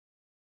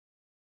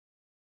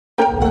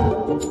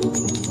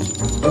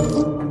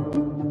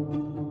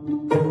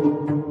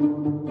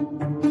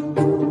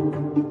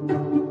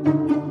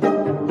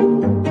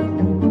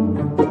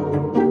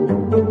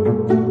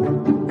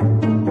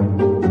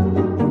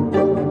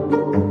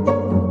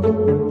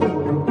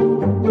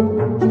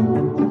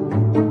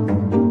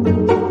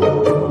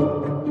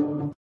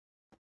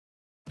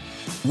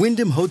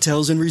Wyndham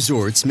Hotels and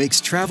Resorts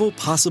makes travel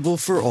possible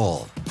for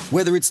all.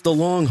 Whether it's the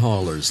long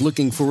haulers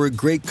looking for a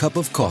great cup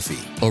of coffee,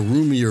 a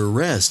roomier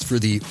rest for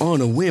the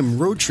on-a-whim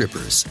road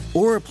trippers,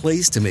 or a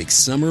place to make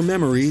summer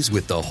memories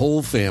with the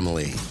whole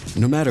family.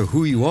 No matter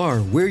who you are,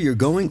 where you're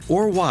going,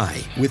 or why,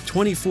 with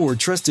 24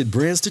 trusted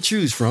brands to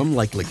choose from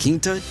like La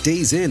Quinta,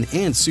 Days Inn,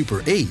 and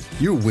Super 8,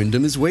 your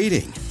Wyndham is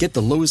waiting. Get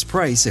the lowest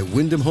price at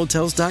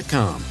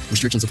WyndhamHotels.com.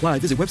 Restrictions apply.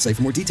 Visit website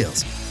for more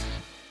details.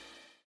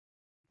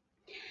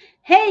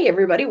 Hey,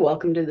 everybody.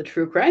 Welcome to the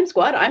True Crime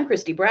Squad. I'm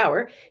Christy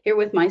Brower, here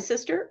with my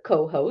sister,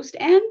 co-host,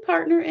 and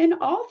partner in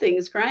all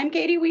things crime,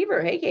 Katie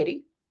Weaver. Hey,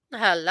 Katie.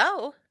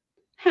 Hello.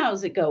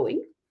 How's it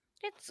going?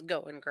 It's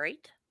going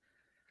great.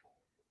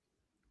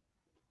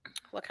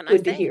 What can I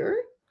Good say? to hear.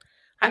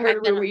 I heard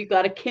a rumor you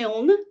got a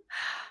kiln.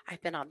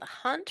 I've been on the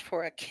hunt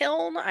for a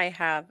kiln. I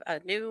have a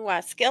new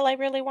skill I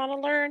really want to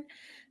learn,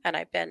 and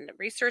I've been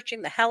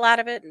researching the hell out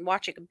of it and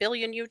watching a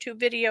billion YouTube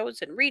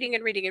videos and reading,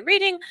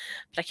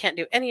 but I can't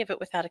do any of it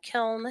without a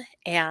kiln.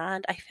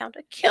 And I found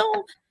a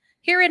kiln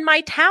here in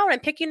my town. I'm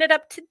picking it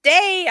up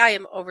today. I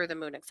am over the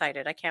moon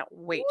excited. I can't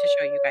wait to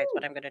show you guys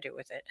what I'm going to do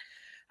with it.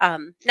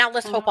 Now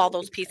let's hope all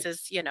those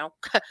pieces,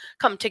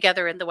 come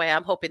together in the way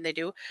I'm hoping they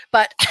do.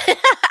 But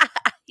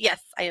yes,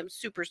 I am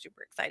super,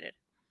 super excited.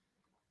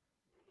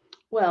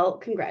 Well,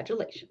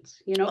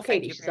 congratulations. Well,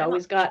 Katie, she's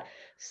always got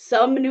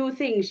some new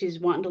thing she's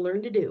wanting to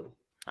learn to do.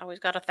 Always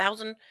got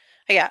 1,000.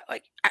 Yeah,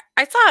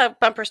 I saw a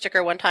bumper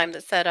sticker one time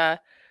that said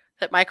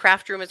that my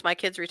craft room is my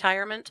kid's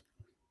retirement.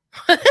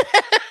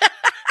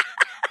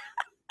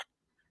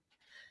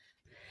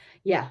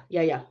 Yeah.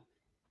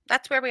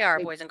 That's where we are,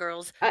 boys and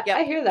girls.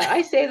 I hear that.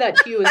 I say that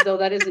to you as though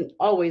that isn't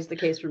always the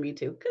case for me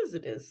too, because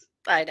it is.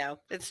 I know,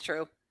 it's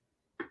true.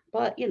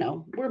 But,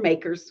 we're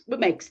makers. We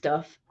make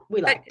stuff.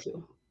 We like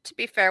to. To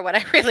be fair, what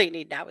I really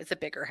need now is a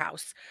bigger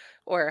house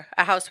or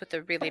a house with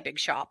a really big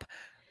shop.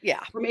 Yeah.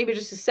 Or maybe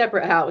just a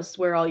separate house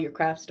where all your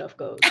craft stuff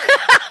goes.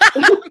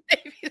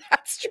 Maybe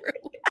that's true.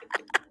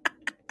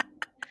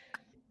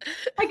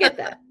 I get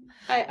that.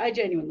 I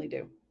genuinely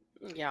do.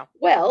 Yeah.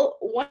 Well,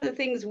 one of the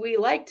things we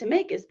like to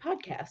make is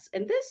podcasts,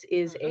 and this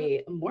is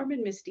a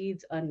Mormon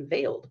Misdeeds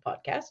Unveiled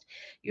podcast.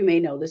 You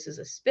may know this is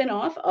a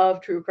spinoff of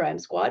True Crime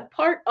Squad,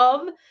 part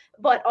of,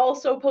 but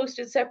also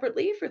posted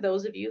separately for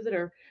those of you that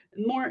are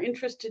more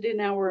interested in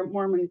our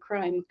Mormon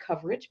crime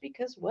coverage,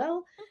 because,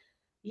 well,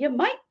 you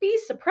might be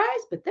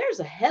surprised, but there's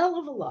a hell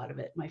of a lot of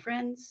it, my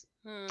friends.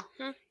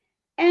 Mm-hmm.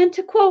 And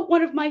to quote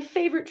one of my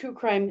favorite true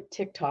crime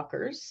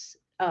TikTokers,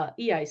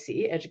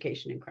 EIC,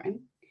 Education in Crime,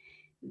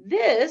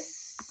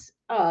 this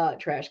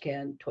trash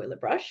can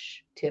toilet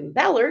brush, Tim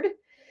Ballard,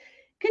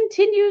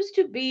 continues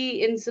to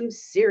be in some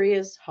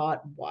serious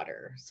hot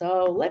water.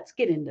 So let's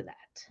get into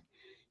that.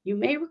 You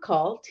may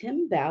recall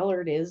Tim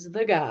Ballard is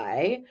the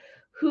guy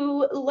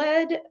who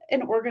led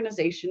an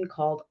organization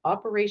called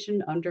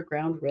Operation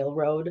Underground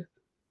Railroad.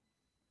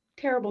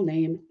 Terrible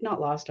name,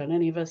 not lost on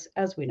any of us,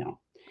 as we know.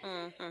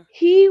 Mm-hmm.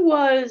 He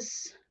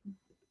was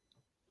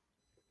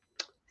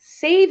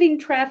saving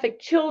trafficked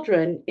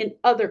children in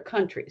other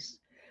countries.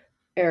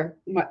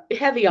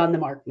 Heavy on the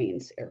mark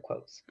means air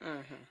quotes.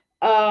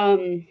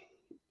 Mm-hmm.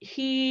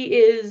 He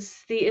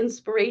is the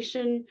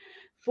inspiration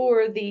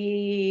for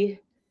the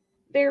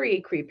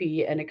very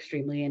creepy and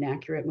extremely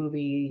inaccurate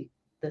movie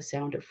The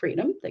Sound of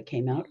Freedom that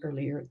came out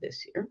earlier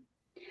this year.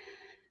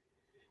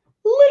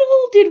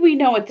 Little did we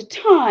know at the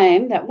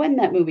time that when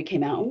that movie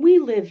came out, and we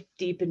lived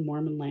deep in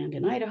Mormon land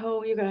in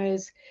Idaho, you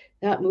guys,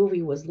 that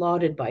movie was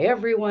lauded by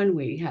everyone.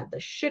 We had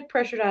the shit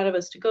pressured out of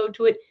us to go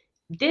to it.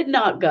 Did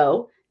not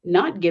go,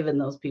 not giving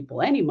those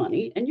people any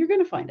money, and you're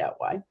going to find out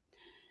why.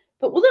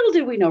 But little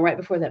did we know, right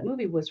before that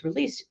movie was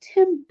released,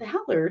 Tim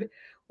Ballard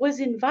was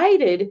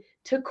invited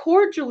to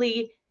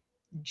cordially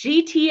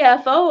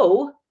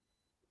GTFO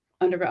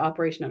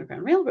Operation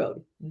Underground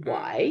Railroad.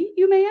 Why,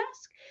 you may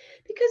ask?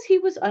 Because he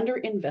was under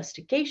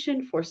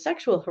investigation for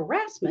sexual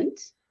harassment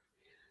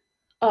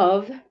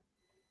of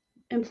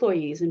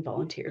employees and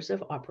volunteers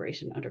of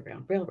Operation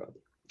Underground Railroad.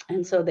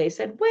 And so they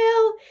said,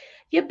 well,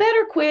 you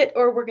better quit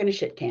or we're going to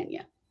shit can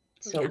you.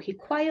 So he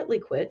quietly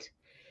quit.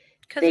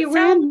 They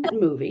ran that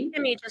movie.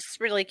 He just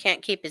really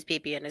can't keep his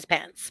pee-pee in his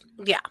pants.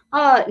 Yeah.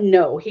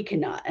 No, he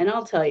cannot. And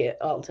I'll tell you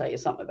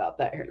something about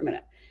that here in a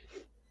minute.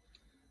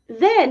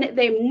 Then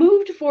they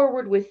moved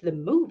forward with the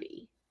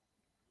movie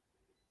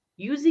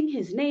using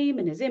his name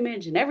and his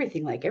image and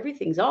everything, like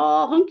everything's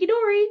all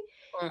hunky-dory,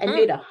 and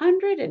made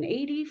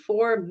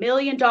 $184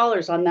 million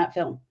on that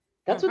film.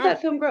 That's what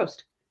that film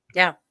grossed.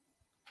 Yeah.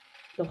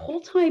 The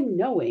whole time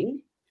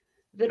knowing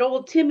that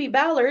old Timmy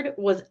Ballard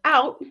was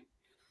out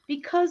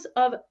because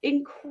of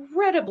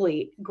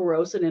incredibly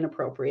gross and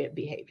inappropriate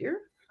behavior.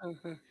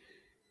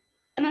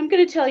 And I'm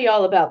going to tell you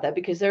all about that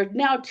because there are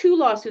now 2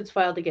 lawsuits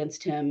filed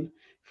against him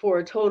for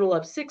a total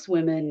of 7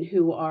 women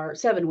who are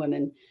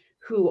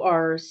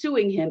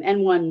suing him,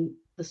 and one,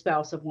 the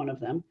spouse of one of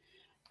them,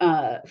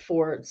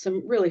 for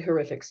some really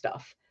horrific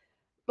stuff.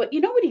 But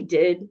you know what he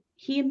did?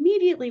 He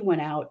immediately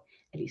went out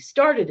and he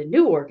started a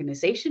new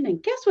organization.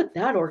 And guess what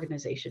that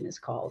organization is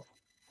called?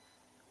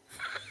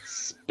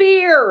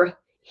 Spear.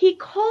 He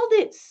called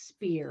it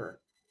Spear.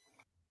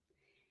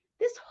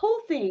 This whole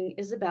thing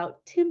is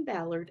about Tim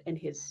Ballard and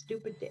his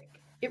stupid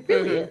dick. It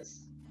really Mm-hmm. is.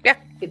 Yeah.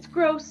 It's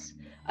gross.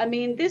 I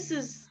mean, this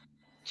is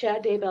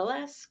Chad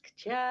Daybell-esque,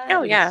 Chad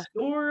Oh and yeah.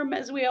 Storm,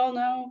 as we all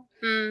know.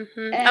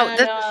 Mm-hmm. Oh, And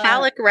the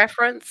phallic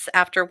reference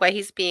after what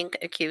he's being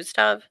accused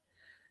of, it's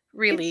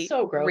really,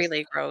 so gross.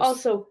 really gross.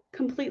 Also,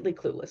 completely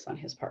clueless on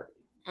his part.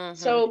 Mm-hmm.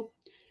 So,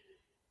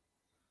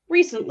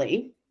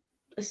 recently,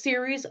 a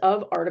series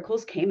of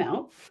articles came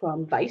out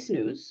from Vice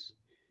News,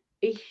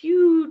 a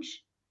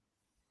huge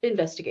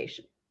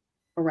investigation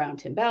around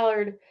Tim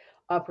Ballard,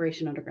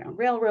 Operation Underground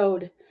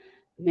Railroad,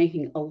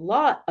 making a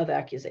lot of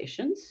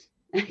accusations,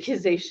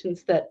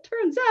 accusations that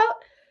turns out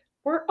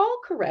were all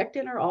correct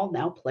and are all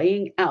now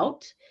playing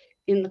out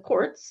in the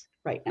courts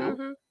right now,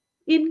 Mm-hmm.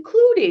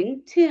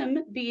 including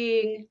Tim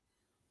being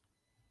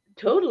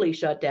totally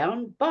shut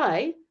down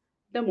by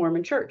the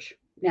Mormon Church.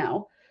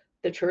 Now,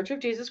 the Church of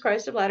Jesus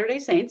Christ of Latter day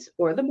Saints,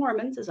 or the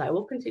Mormons, as I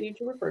will continue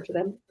to refer to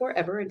them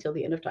forever until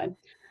the end of time,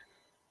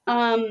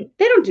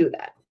 they don't do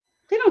that.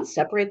 They don't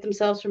separate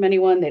themselves from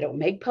anyone. They don't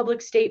make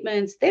public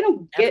statements. They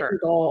don't get Ever.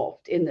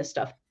 involved in this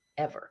stuff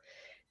ever.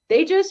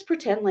 They just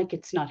pretend like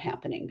it's not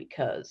happening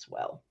because,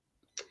 well,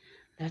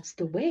 that's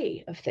the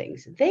way of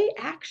things. They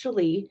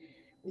actually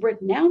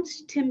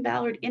renounced Tim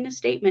Ballard in a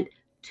statement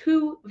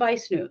to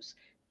Vice News.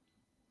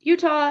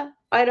 Utah,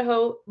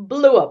 Idaho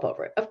blew up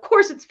over it. Of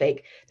course it's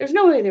fake. There's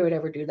no way they would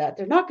ever do that.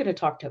 They're not going to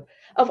talk to,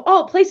 of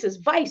all places,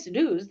 Vice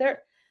News.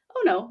 They're,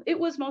 oh no, it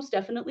was most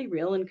definitely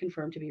real and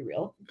confirmed to be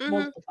real Mm-hmm.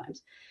 multiple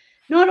times.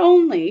 Not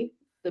only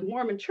the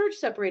Mormon church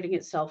separating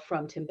itself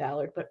from Tim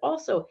Ballard, but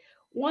also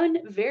one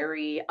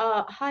very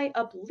high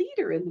up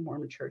leader in the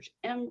Mormon church,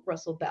 M.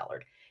 Russell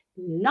Ballard.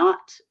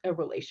 Not a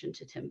relation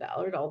to Tim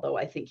Ballard, although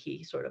I think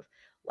he sort of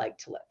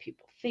liked to let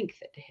people think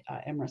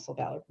that M. Russell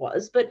Ballard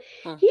was. But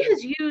he Mm-hmm.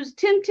 has used,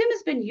 Tim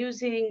has been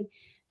using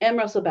M.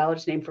 Russell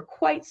Ballard's name for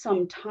quite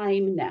some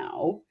time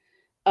now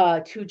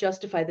to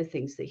justify the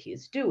things that he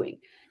is doing.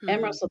 M.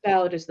 Mm-hmm. Russell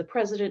Ballard is the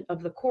president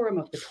of the Quorum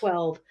of the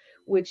 12,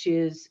 which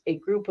is a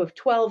group of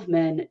 12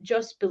 men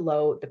just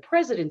below the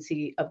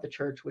presidency of the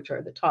church, which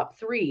are the top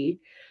 3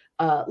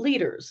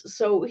 leaders.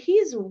 So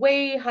he's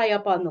way high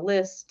up on the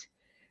list,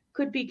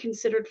 could be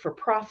considered for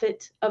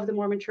profit of the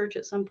Mormon church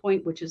at some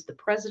point, which is the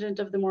president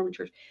of the Mormon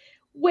church,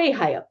 way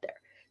high up there.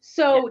 Yeah.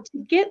 So to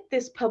get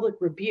this public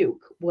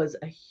rebuke was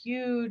a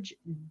huge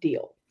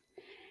deal.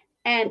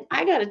 And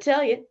I got to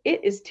tell you,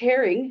 it is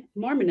tearing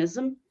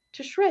Mormonism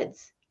to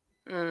shreds.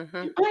 Mm-hmm.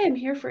 And I am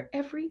here for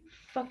every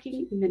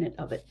fucking minute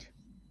of it.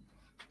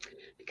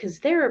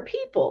 Because there are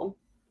people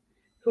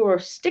who are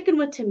sticking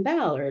with Tim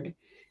Ballard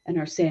and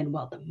are saying,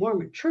 well, the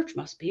Mormon church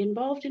must be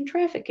involved in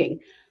trafficking.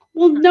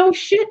 Well, no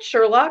shit,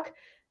 Sherlock.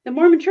 The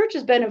Mormon church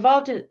has been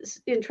involved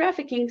in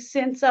trafficking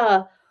since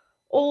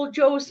old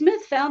Joe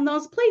Smith found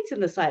those plates in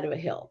the side of a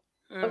hill.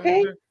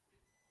 Okay? Mm-hmm.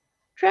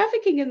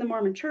 Trafficking in the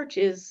Mormon church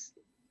is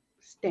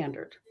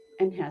standard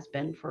and has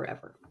been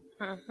forever.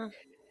 Mm-hmm.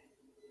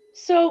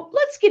 So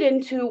let's get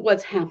into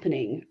what's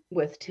happening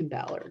with Tim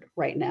Ballard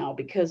right now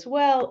because,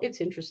 well,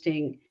 it's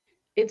interesting.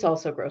 It's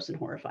also gross and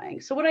horrifying.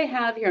 So, what I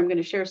have here, I'm going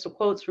to share some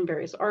quotes from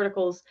various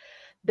articles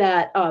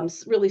that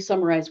really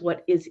summarize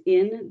what is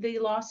in the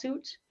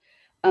lawsuit.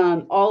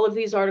 All of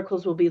these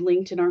articles will be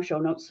linked in our show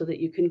notes so that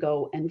you can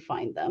go and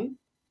find them.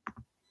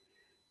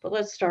 But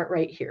let's start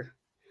right here.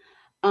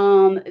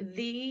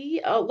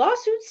 The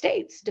lawsuit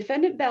states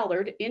defendant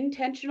Ballard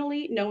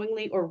intentionally,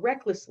 knowingly, or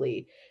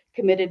recklessly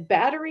committed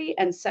battery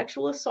and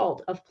sexual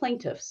assault of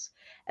plaintiffs,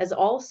 as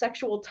all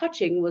sexual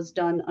touching was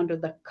done under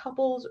the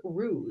couple's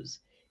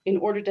ruse in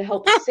order to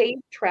help save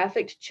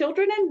trafficked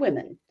children and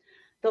women,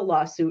 the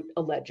lawsuit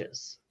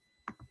alleges.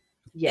 It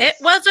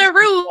Yes, was a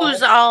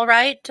ruse, all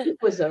right. it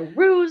was a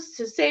ruse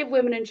to save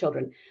women and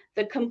children.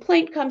 The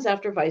complaint comes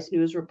after Vice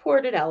News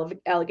reported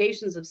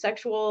allegations of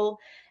sexual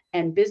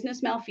and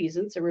business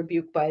malfeasance, a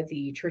rebuke by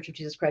the Church of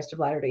Jesus Christ of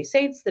Latter day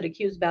Saints that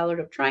accused Ballard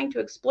of trying to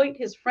exploit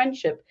his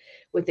friendship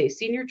with a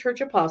senior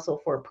church apostle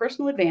for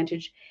personal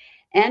advantage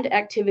and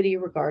activity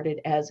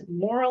regarded as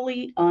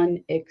morally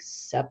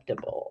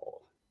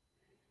unacceptable.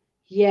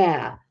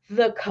 Yeah,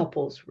 the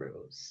couple's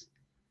ruse.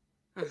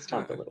 Let's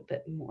talk a Mm-hmm. little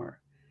bit more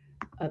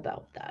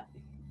about that.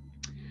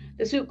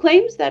 The suit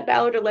claims that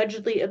Ballard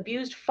allegedly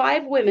abused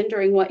 5 women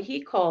during what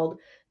he called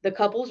the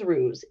couple's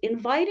ruse,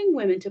 inviting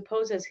women to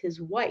pose as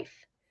his wife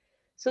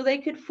so they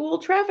could fool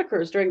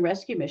traffickers during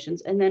rescue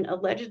missions and then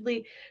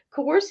allegedly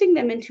coercing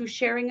them into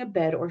sharing a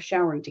bed or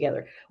showering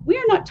together. We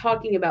are not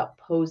talking about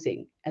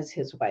posing as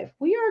his wife.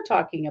 We are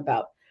talking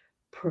about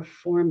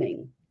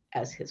performing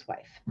as his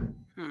wife.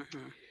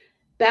 Mm-hmm.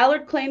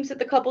 Ballard claims that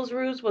the couple's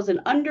ruse was an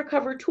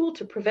undercover tool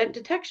to prevent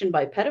detection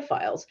by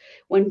pedophiles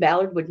when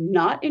Ballard would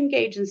not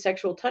engage in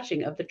sexual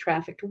touching of the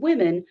trafficked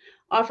women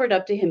offered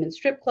up to him in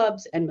strip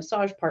clubs and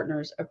massage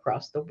partners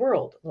across the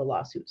world, the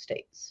lawsuit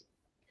states.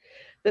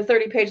 The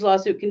 30-page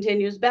lawsuit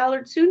continues.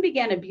 Ballard soon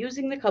began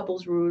abusing the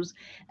couple's ruse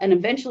and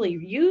eventually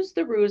used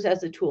the ruse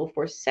as a tool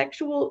for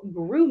sexual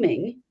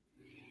grooming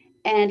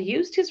and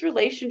used his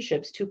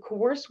relationships to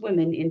coerce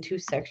women into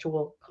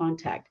sexual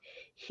contact.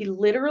 He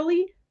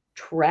literally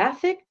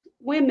trafficked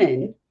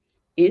women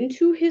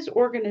into his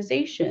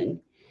organization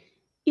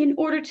in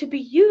order to be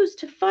used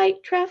to fight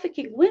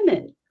trafficking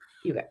women,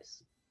 you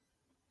guys.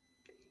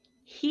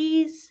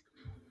 He's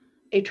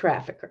a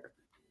trafficker.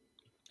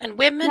 And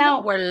women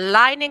were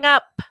lining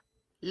up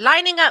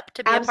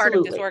to be a part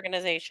of this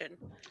organization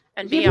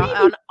and be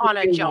on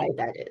a jump.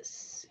 Why that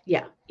is.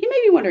 Yeah, you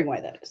may be wondering why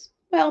that is.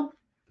 Well,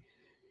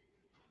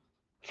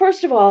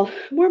 first of all,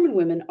 Mormon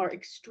women are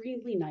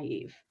extremely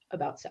naive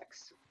about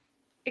sex.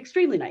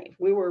 Extremely naive.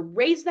 We were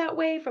raised that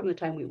way from the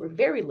time we were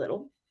very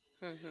little.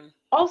 Mm-hmm.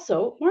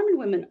 Also, Mormon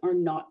women are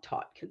not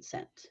taught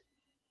consent.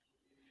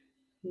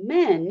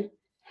 Men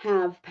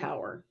have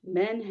power.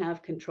 Men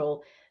have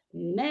control.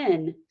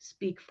 Men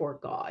speak for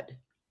God.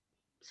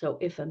 So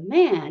if a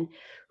man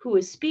who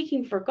is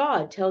speaking for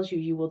God tells you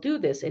you will do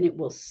this and it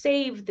will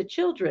save the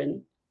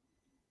children,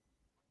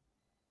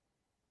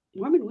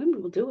 Mormon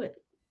women will do it.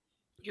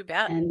 You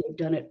bet. And they've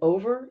done it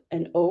over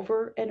and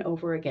over and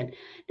over again.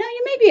 Now,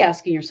 you may be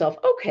asking yourself,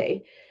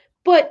 okay,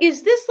 but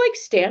is this like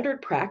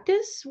standard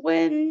practice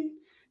when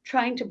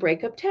trying to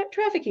break up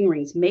trafficking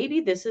rings? Maybe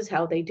this is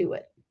how they do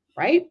it,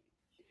 right?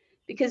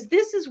 Because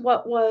this is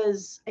what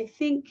was, I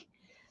think,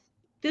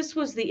 this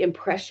was the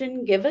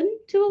impression given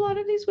to a lot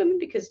of these women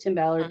because Tim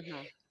Ballard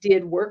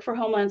did work for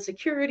Homeland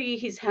Security.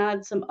 He's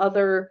had some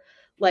other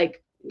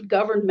like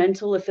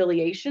governmental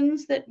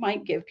affiliations that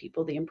might give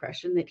people the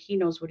impression that he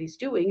knows what he's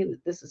doing and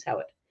that this is how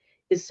it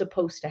is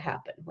supposed to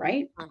happen,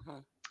 right?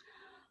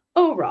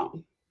 Oh,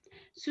 wrong.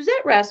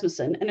 Suzette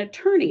Rasmussen, an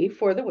attorney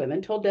for the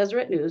women, told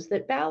Deseret News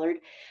that Ballard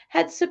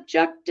had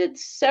subjected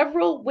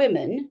several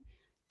women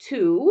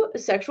to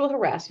sexual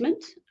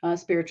harassment,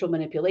 spiritual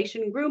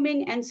manipulation,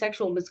 grooming, and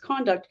sexual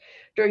misconduct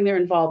during their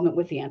involvement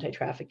with the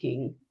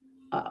anti-trafficking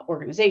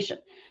organization.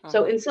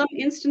 So in some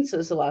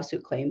instances, the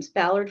lawsuit claims,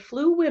 Ballard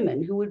flew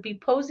women who would be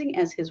posing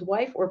as his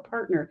wife or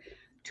partner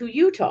to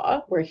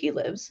Utah, where he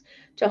lives,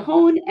 to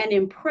hone an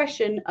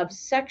impression of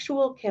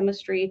sexual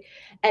chemistry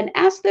and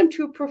ask them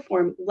to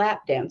perform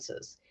lap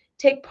dances,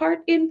 take part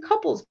in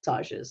couples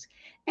massages,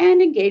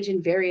 and engage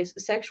in various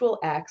sexual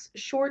acts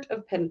short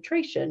of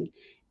penetration,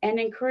 and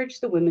encourage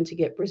the women to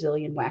get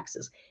Brazilian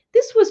waxes.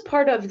 This was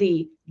part of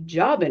the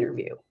job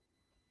interview,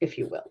 if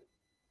you will.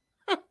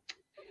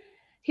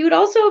 He would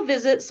also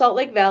visit Salt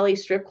Lake Valley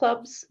strip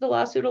clubs, the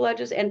lawsuit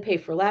alleges, and pay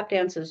for lap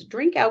dances,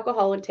 drink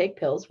alcohol, and take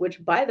pills,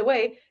 which, by the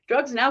way,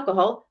 drugs and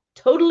alcohol,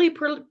 totally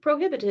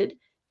prohibited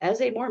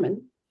as a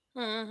Mormon.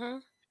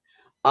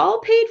 All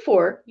paid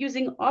for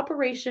using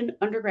Operation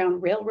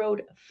Underground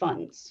Railroad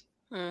funds.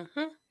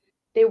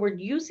 They were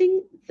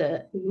using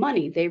the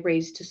money they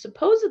raised to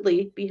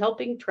supposedly be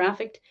helping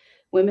trafficked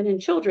women and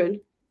children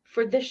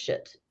for this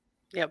shit.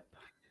 Yep.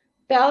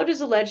 Ballard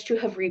is alleged to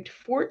have reaped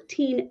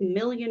 $14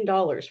 million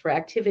for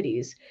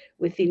activities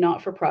with the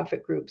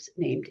not-for-profit groups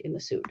named in the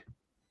suit.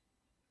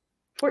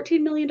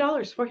 $14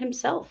 million for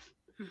himself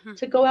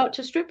to go out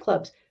to strip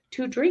clubs,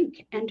 to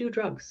drink and do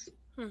drugs.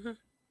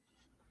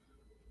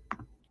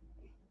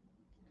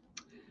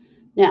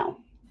 Now,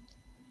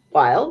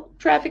 while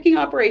trafficking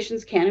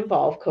operations can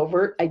involve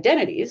covert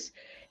identities,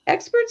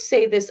 experts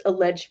say this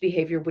alleged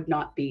behavior would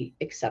not be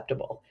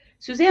acceptable.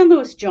 Suzanne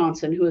Lewis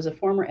Johnson, who is a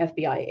former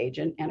FBI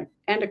agent and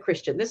a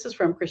Christian, this is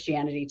from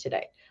Christianity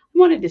Today. I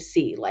wanted to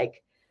see,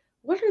 like,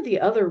 what are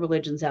the other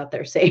religions out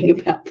there saying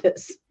about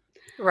this?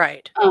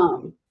 Right.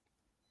 And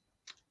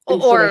so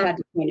they had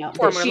to point out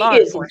that she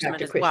is, in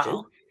fact, a Christian.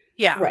 Well.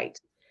 Yeah.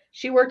 Right.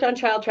 She worked on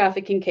child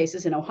trafficking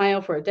cases in Ohio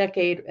for a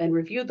decade and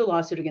reviewed the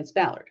lawsuit against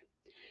Ballard.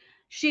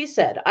 She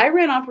said, I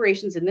ran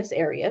operations in this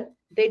area.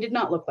 They did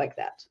not look like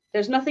that.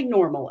 There's nothing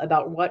normal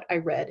about what I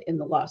read in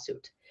the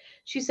lawsuit.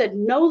 She said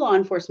no law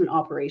enforcement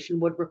operation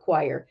would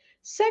require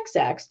sex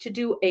acts to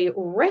do a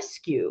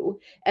rescue,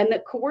 and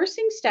that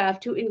coercing staff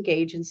to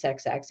engage in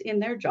sex acts in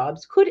their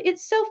jobs could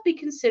itself be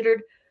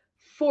considered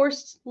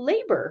forced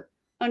labor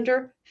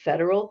under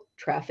federal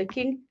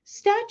trafficking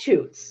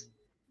statutes.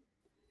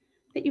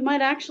 That you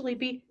might actually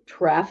be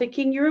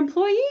trafficking your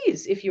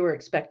employees if you were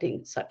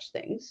expecting such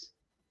things.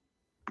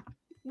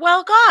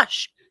 Well,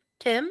 gosh,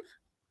 Tim.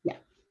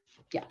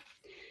 Yeah.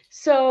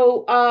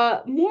 So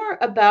more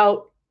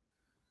about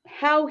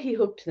how he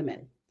hooked them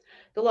in.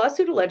 The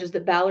lawsuit alleges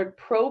that Ballard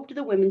probed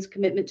the women's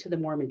commitment to the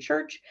Mormon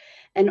church,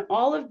 and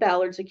all of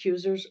Ballard's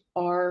accusers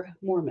are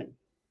Mormon.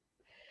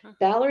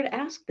 Ballard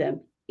asked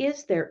them,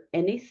 is there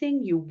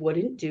anything you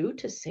wouldn't do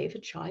to save a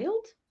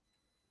child?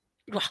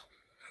 Well.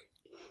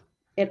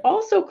 It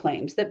also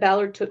claims that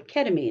Ballard took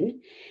ketamine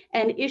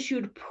and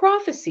issued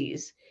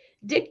prophecies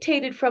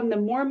dictated from the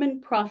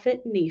Mormon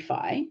prophet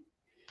Nephi,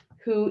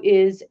 who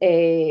is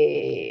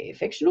a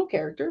fictional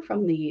character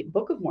from the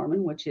Book of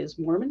Mormon, which is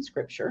Mormon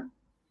scripture,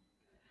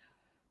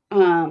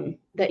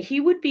 that he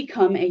would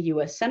become a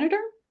U.S. senator,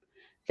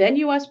 then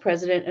U.S.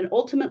 president, and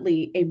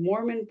ultimately a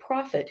Mormon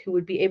prophet who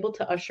would be able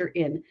to usher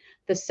in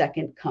the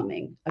second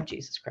coming of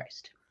Jesus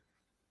Christ.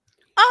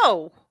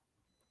 Oh,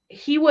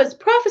 He was here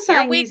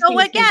prophesying we these go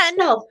things again.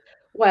 himself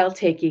while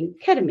taking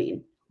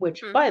ketamine,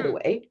 which, by the Mhm.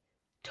 way,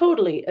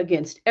 totally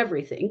against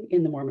everything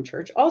in the Mormon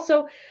church.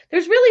 Also,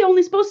 there's really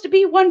only supposed to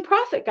be one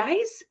prophet,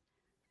 guys.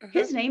 Mhm.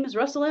 His name is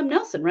Russell M.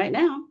 Nelson right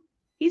now.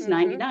 He's Mhm.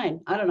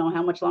 99. I don't know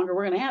how much longer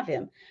we're going to have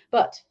him.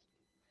 But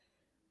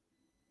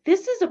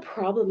this is a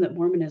problem that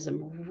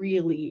Mormonism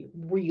really,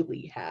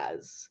 really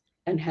has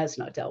and has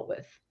not dealt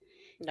with.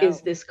 Is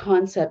No. this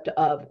concept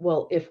of,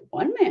 well, if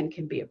one man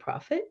can be a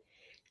prophet,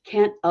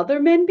 can't other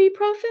men be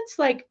prophets?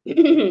 Like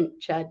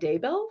Chad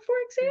Daybell, for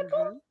example?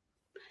 Mhm.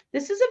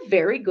 This is a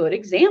very good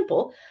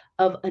example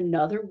of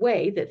another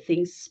way that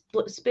things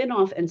spin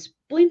off and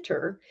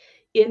splinter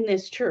in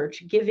this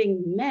church,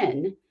 giving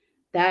men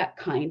that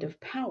kind of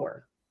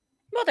power.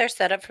 Well, they're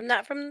set up from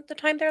the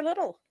time they're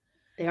little.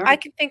 They I are.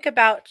 can think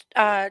about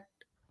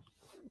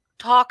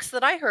talks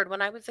that I heard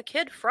when I was a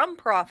kid from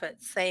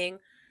prophets saying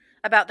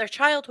about their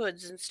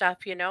childhoods and stuff,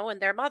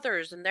 and their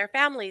mothers and their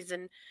families,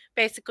 and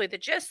basically the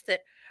gist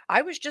that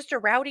I was just a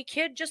rowdy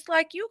kid just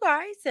like you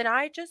guys, and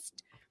I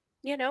just,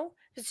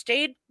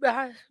 stayed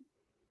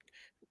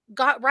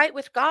got right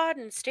with God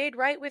and stayed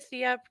right with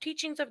the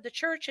teachings of the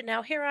church, and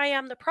now here I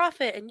am, the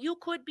prophet, and you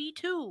could be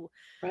too.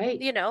 Right.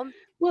 You know,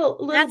 Well,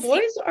 little that seems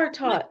boys are a good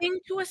taught. thing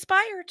to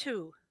aspire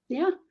to.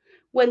 Yeah.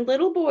 When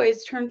little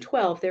boys turn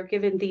 12, they're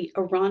given the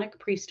Aaronic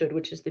priesthood,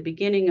 which is the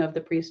beginning of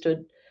the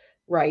priesthood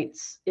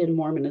rites in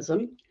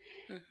Mormonism.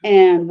 Hmm.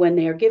 And when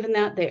they are given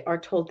that, they are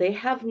told they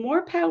have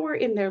more power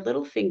in their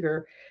little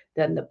finger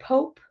than the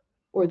Pope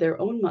or their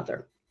own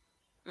mother.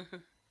 Hmm.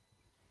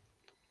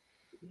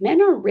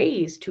 Men are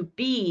raised to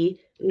be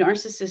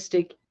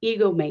narcissistic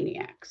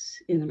egomaniacs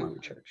in the Mormon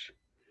Hmm. church.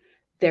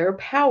 Their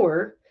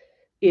power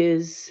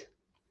is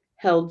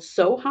held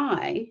so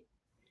high,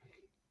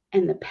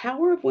 and the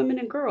power of women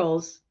and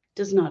girls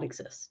does not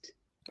exist.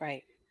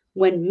 Right.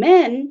 When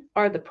men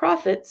are the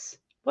prophets,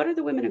 what are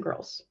the women and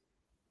girls?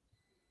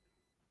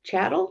 Yeah.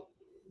 Chattel?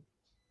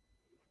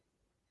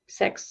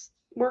 Sex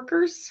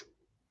workers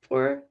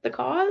for the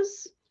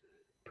cause?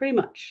 Pretty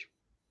much.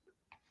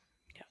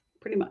 Yeah.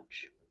 Pretty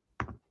much.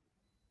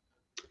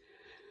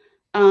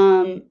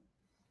 Um,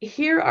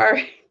 Here are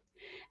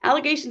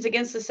allegations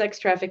against the sex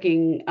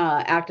trafficking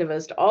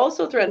activist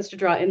also threatens to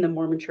draw in the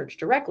Mormon church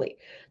directly.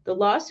 The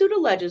lawsuit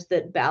alleges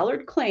that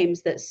Ballard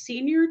claims that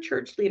senior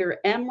church leader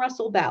M.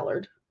 Russell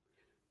Ballard,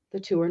 the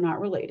two are not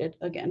related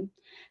again,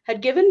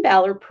 had given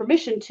Ballard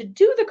permission to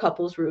do the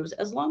couple's ruse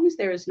as long as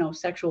there is no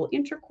sexual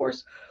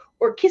intercourse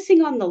or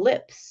kissing on the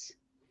lips,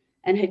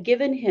 and had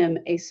given him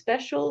a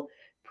special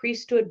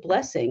priesthood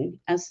blessing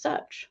as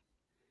such.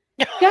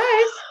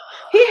 Guys,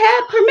 he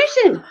had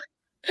permission.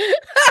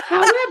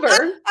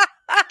 However,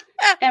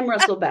 M.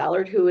 Russell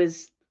Ballard, who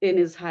is in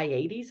his high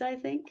 80s, I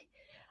think,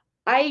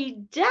 I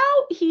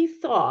doubt he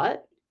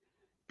thought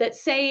that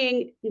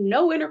saying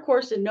no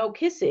intercourse and no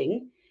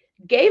kissing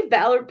gave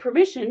Ballard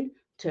permission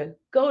to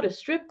go to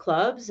strip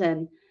clubs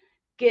and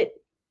get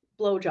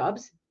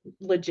blowjobs,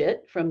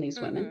 legit, from these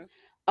women,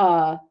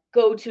 Hmm.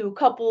 go to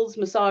couples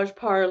massage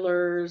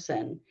parlors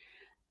and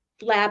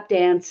lap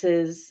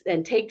dances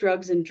and take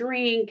drugs and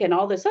drink and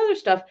all this other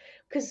stuff.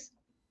 Because,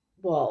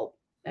 well,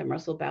 and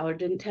Russell Ballard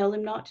didn't tell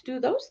him not to do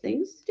those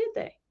things, did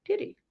they? Did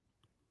he?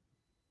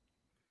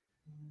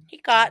 He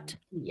got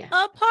Yeah,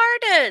 a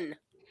pardon.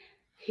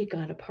 he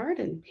got a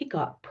pardon. He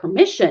got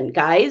permission,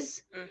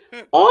 guys. Hmm.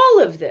 All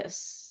of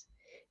this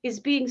is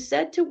being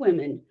said to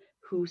women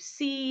who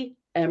see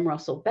M.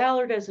 Russell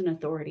Ballard as an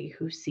authority,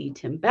 who see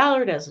Tim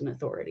Ballard as an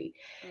authority,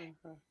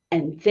 Hmm.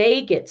 and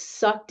they get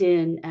sucked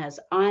in as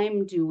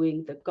I'm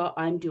doing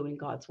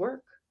God's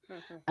work.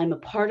 Hmm. I'm a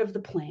part of the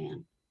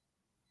plan.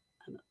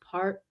 I'm a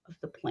part of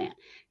the plan.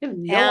 You have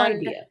no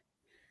And idea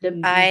the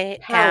I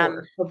am,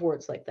 power of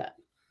words like that.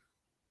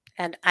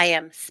 and I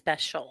am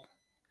special.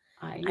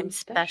 I I'm am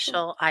special.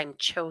 special. I'm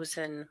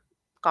chosen.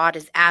 God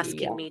is asking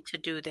Yeah. me to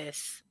do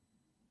this.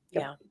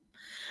 Yep. Yeah.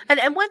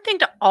 And one thing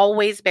to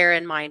always bear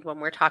in mind when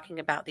we're talking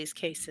about these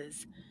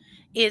cases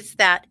is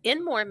that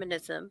in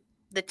Mormonism,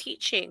 the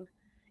teaching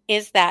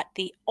is that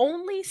the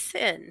only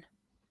sin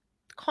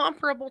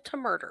comparable to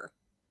murder,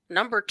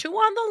 number 2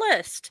 on the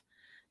list,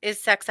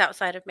 is sex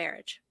outside of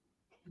marriage.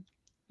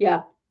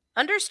 Yeah.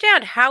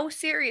 Understand how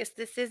serious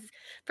this is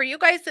for you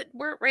guys that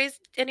weren't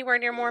raised anywhere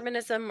near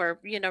Mormonism, or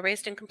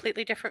raised in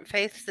completely different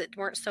faiths that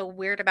weren't so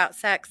weird about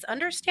sex.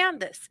 Understand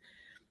this.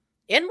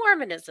 In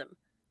Mormonism,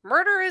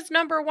 murder is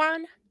number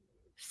 1,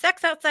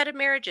 sex outside of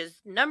marriage is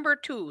number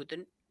 2,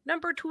 the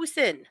number 2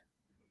 sin.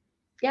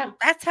 Yeah,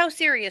 That's how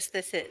serious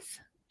this is.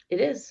 it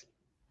is.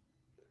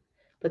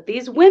 But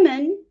these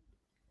women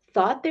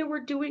thought they were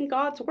doing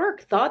God's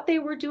work, thought they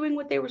were doing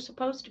what they were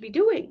supposed to be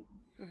doing.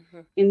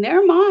 Hmm. In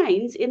their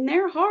minds, in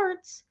their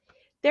hearts,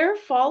 they're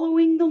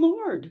following the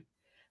Lord.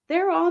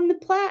 they're on the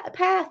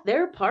path.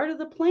 They're part of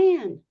the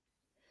plan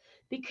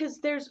because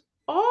there's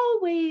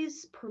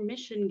always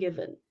permission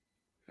given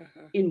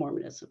Mm-hmm. in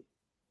Mormonism.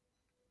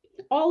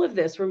 All of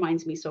this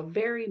reminds me so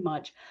very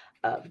much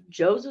of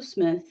Joseph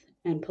Smith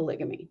and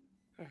polygamy.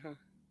 Mm-hmm.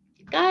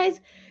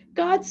 Guys,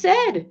 God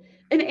said,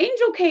 an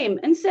angel came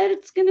and said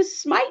it's going to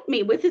smite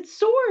me with its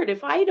sword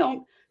if I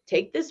don't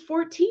take this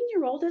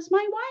 14-year-old as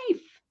my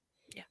wife.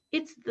 Yeah.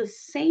 It's the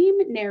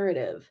same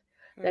narrative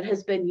that Mm-hmm.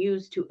 has been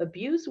used to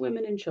abuse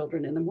women and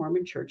children in the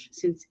Mormon church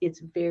since its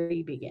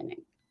very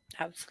beginning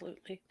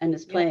Absolutely. and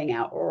is Yep. playing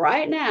out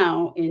right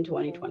now in Mm-hmm.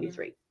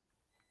 2023.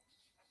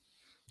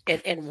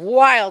 In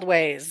wild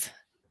ways.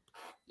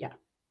 Yeah.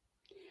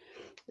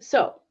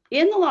 So,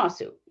 in the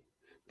lawsuit,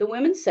 the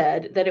women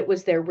said that it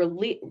was their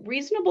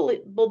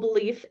reasonable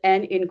belief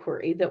and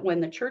inquiry that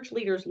when the church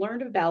leaders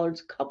learned of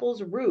Ballard's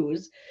couple's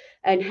ruse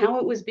and how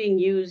it was being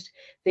used,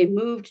 they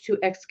moved to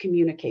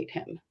excommunicate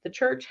him. The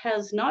church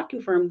has not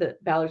confirmed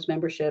that Ballard's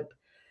membership,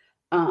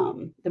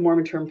 the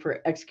Mormon term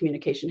for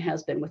excommunication,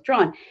 has been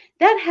withdrawn.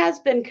 That has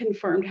been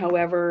confirmed,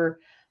 however,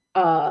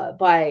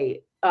 by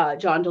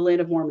John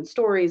DeLynn of Mormon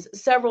Stories,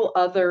 several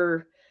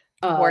other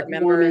Board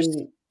members.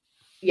 Mormon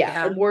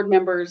and ward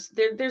members.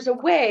 There's a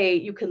way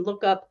you can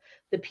look up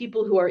the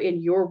people who are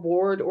in your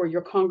ward or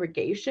your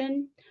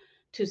congregation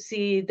to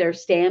see their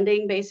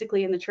standing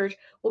basically in the church.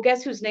 Well,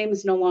 guess whose name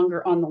is no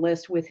longer on the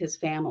list with his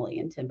family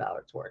in Tim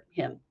Ballard's ward?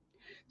 Him.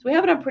 So we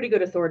have it on pretty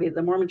good authority that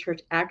the Mormon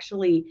church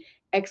actually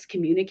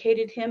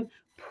excommunicated him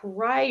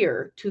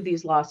prior to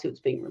these lawsuits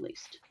being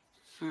released.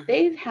 Mm-hmm.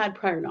 They've had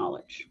prior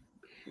knowledge.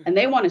 And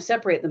they want to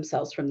separate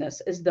themselves from this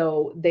as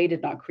though they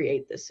did not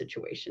create this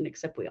situation,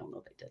 except we all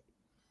know they did.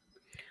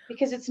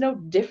 Because it's no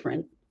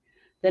different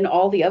than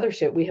all the other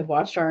shit we have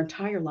watched our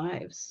entire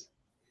lives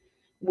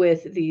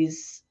with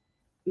these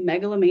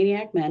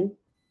megalomaniac men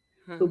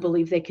who Mm-hmm.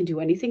 believe they can do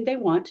anything they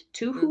want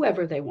to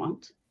whoever they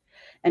want.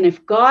 And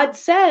if God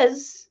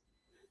says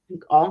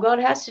all God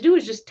has to do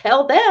is just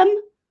tell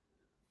them,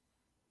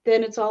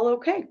 then it's all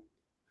okay.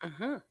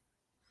 Mm-hmm.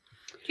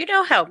 Do you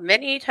know how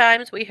many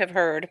times we have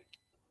heard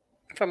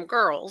from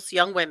girls,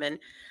 young women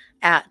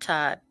at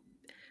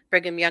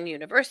Brigham Young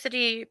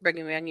University,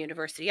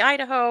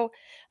 Idaho,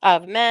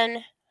 of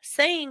men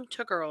saying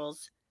to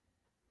girls,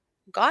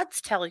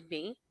 God's telling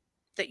me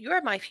that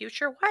you're my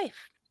future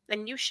wife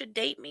and you should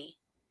date me.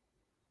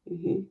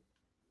 Mm-hmm.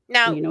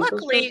 Now, You know what those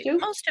girls luckily, do?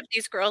 most of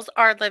these girls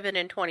are living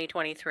in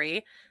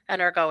 2023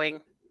 and are going,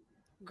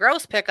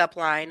 gross pickup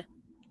line,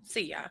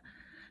 see ya.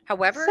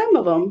 However, Some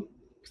of them,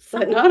 some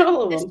but of not them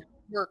all of this them.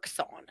 works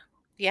on.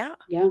 Yeah.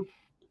 Yeah,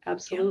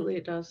 absolutely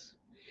it does.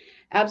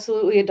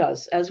 Absolutely it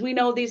does. As we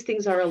know, these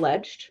things are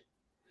alleged.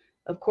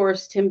 Of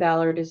course, Tim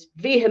Ballard is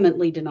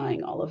vehemently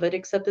denying all of it,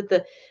 except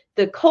that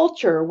the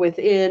culture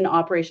within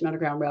Operation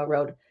Underground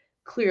Railroad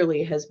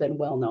clearly has been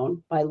well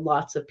known by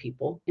lots of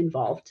people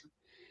involved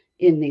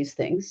in these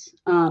things.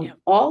 Yeah.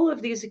 All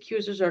of these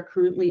accusers are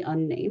currently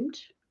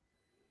unnamed.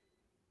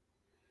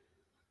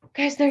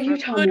 Guys, they're For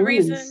Utah good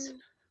Mormons.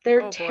 reason.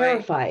 They're Oh boy.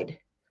 terrified.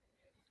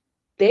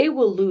 They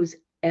will lose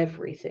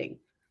everything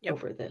Yep.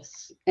 over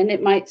this. And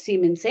it might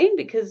seem insane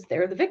because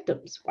they're the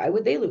victims. Why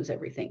would they lose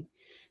everything?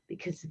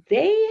 Because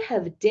they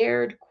have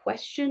dared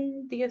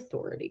question the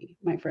authority,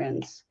 my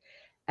friends,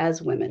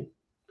 as women.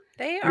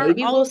 They are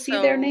Maybe we'll see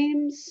their also,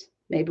 names.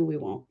 Maybe we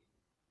won't.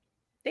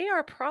 they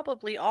are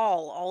probably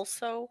all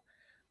also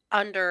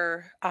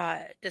under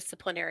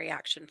disciplinary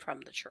action from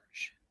the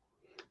church.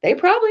 They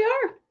probably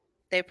are.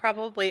 They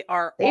probably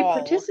are They all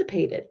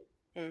participated.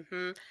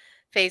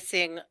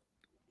 facing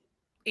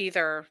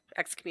either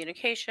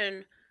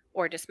excommunication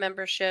or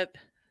dismembership.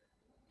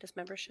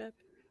 Disfellowship.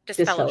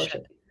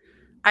 Disfellowship.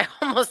 I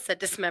almost said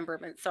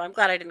dismemberment, so I'm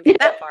glad I didn't get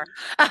that far.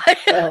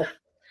 Well,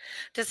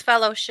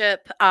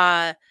 Disfellowship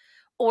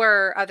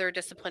or other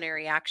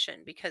disciplinary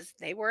action because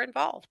they were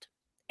involved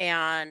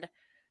and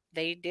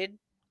they did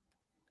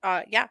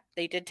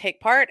they did take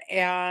part,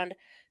 and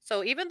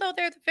so even though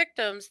they're the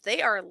victims,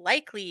 they are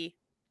likely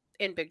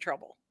in big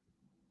trouble.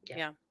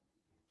 Yeah.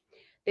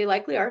 they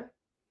likely are.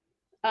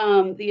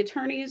 The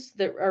attorneys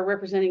that are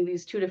representing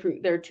these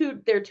there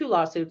are two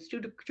lawsuits,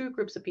 two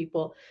groups of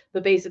people,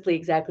 but basically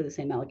exactly the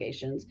same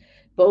allegations.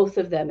 Both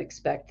of them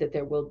expect that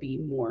there will be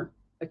more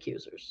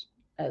accusers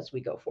as we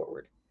go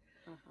forward.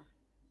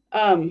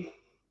 Mhm.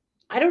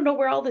 I don't know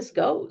where all this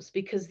goes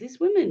because these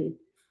women,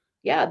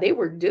 yeah, they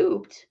were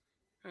duped,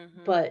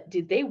 Mhm. but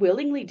did they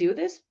willingly do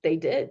this? They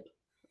did.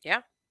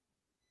 Yeah.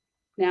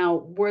 Now,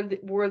 were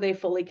they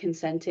fully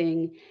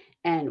consenting,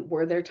 and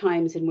were there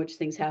times in which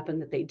things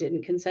happened that they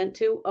didn't consent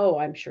to? Oh,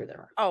 I'm sure there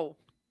are. Oh,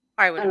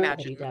 I would I don't have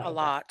any imagine doubt a of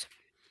that. lot.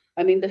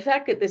 I mean, the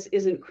fact that this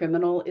isn't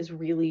criminal is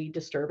really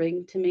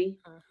disturbing to me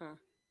Mhm.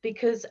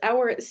 because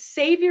our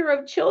savior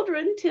of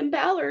children, Tim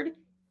Ballard,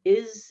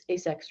 is a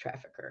sex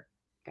trafficker,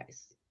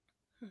 guys.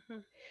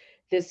 Mhm.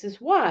 This is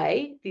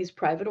why these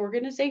private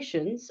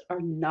organizations are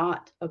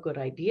not a good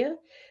idea.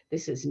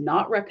 This is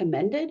not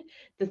recommended.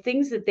 The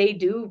things that they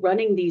do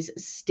running these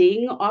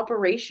sting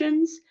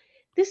operations,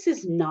 this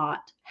is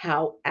not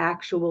how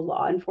actual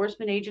law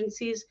enforcement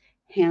agencies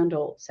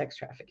handle sex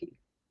trafficking.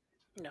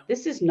 No.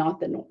 This is not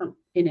the norm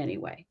in any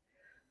way.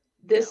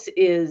 No. This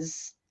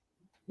is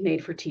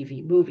made for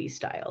TV movie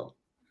style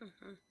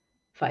Mhm.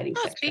 fighting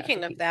Oh, sex speaking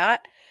of trafficking.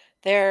 that,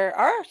 there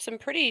are some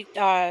pretty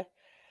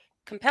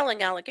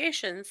compelling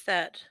allegations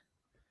that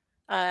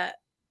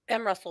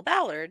M. Russell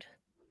Ballard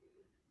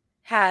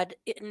had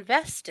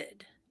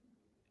invested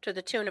to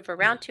the tune of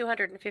around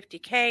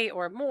 250K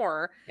or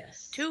more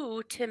Yes.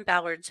 to Tim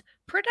Ballard's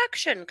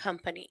production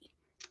company.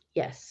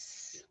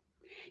 Yes.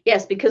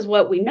 Yes, because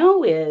what we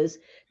know is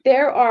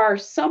there are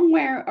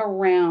somewhere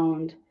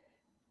around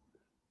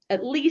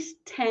at least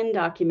 10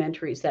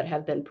 documentaries that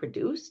have been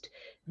produced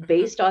Mhm.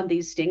 based on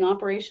these sting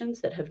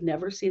operations that have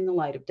never seen the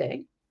light of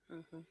day.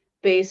 Mhm.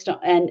 Based on,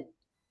 and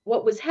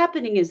what was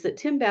happening is that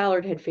Tim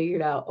Ballard had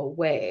figured out a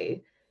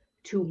way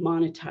to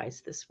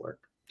monetize this work,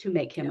 to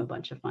make him Yeah. a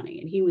bunch of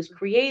money. And he was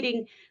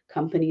creating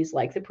companies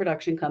like the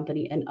production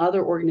company and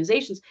other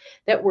organizations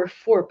that were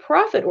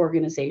for-profit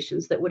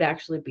organizations that would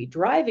actually be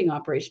driving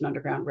Operation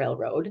Underground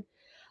Railroad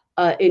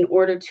in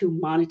order to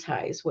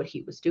monetize what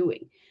he was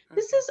doing.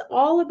 This Mhm. is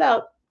all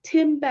about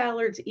Tim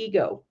Ballard's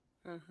ego.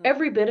 Mhm.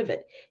 Every bit of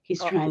it. He's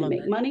trying All to of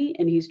make it. money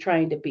and he's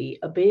trying to be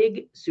a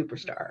big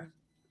superstar. Mhm.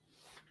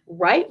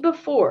 Right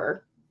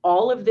before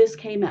all of this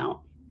came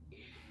out,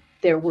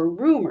 there were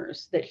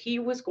rumors that he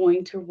was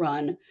going to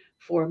run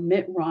for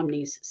Mitt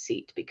Romney's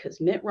seat because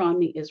Mitt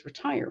Romney is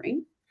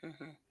retiring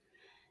Mhm.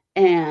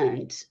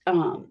 and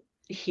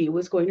he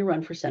was going to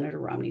run for Senator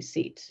Romney's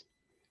seat,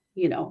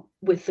 you know,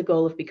 with the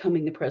goal of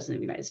becoming the president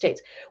of the United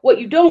States. What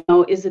you don't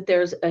know is that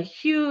there's a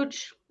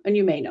huge, and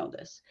you may know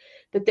this,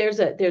 but there's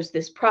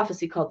this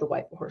prophecy called the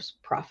White Horse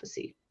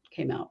Prophecy.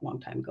 Came out a long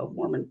time ago,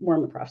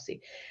 Mormon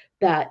prophecy,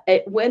 that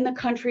when the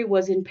country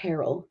was in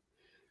peril,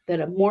 that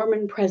a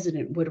Mormon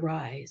president would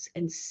rise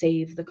and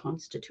save the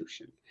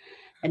Constitution.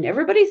 And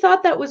everybody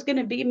thought that was going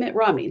to be Mitt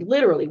Romney.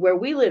 Literally, where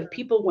we live,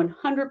 people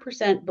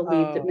 100%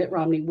 believed that Mitt Oh.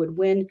 Romney would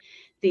win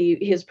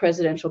his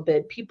presidential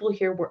bid. People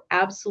here were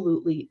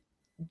absolutely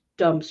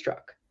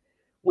dumbstruck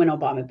when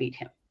Obama beat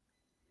him.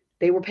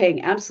 They were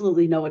paying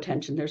absolutely no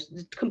attention. They're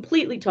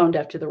completely tone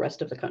deaf to the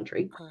rest of the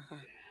country. Mhm.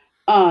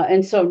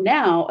 And so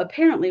now,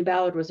 apparently,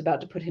 Ballard was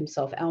about to put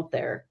himself out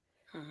there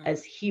Mhm.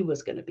 as he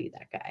was going to be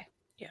that guy.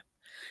 Yeah.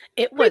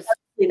 It Pretty was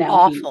much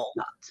now he's awful.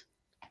 not.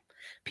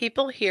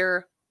 People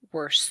here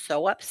were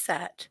so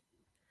upset.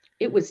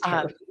 It was Um,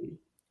 terrifying.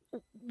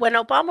 when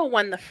Obama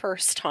won the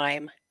first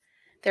time,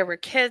 there were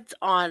kids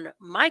on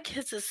my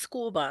kids'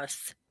 school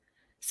bus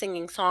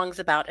singing songs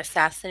about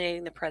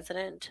assassinating the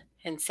president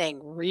and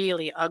saying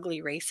really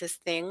ugly racist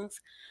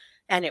things.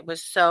 And it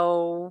was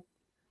so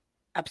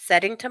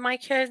upsetting to my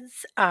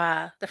kids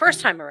the first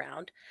time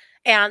around.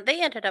 And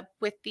they ended up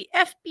with the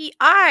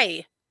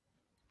FBI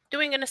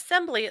doing an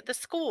assembly at the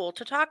school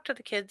to talk to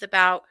the kids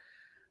about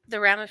the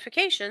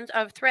ramifications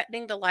of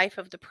threatening the life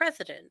of the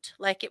president.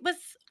 Like, it was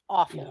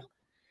awful. Yeah.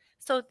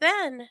 So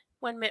then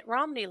when Mitt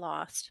Romney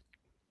lost,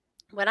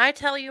 when I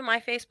tell you my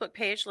Facebook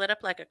page lit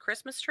up like a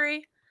Christmas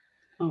tree,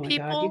 Oh my God, you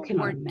people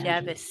cannot were imagine.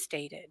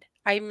 devastated.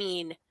 I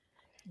mean,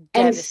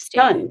 And devastated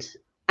stunned,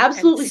 and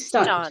absolutely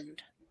stunned.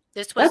 stunned.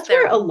 This was That's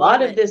where their a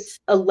lot of moment. this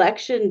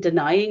election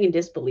denying and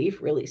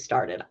disbelief really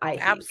started, I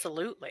think,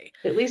 Absolutely.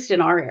 at least in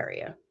our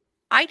area.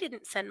 I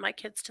didn't send my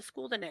kids to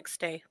school the next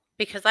day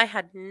because I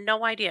had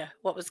no idea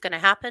what was going to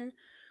happen,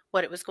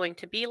 what it was going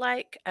to be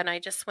like. And I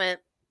just went,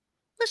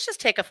 let's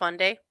just take a fun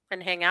day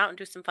and hang out and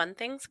do some fun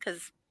things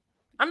because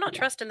I'm not Yeah.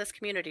 trusting this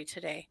community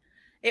today.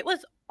 It was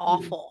Mhm.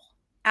 awful,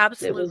 It was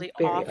absolutely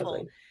very awful.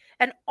 ugly.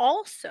 And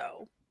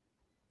also,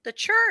 the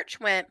church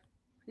went,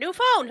 new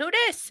phone, who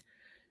dis?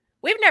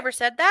 We've never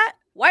said that.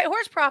 White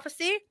horse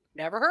prophecy,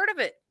 never heard of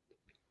it.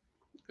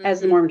 As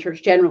the Mhm. Mormon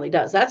church generally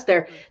does. That's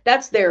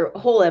Mm. their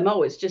whole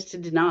MO, is just to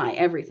deny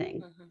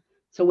everything. Mhm.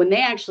 So when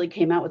they actually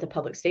came out with a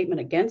public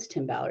statement against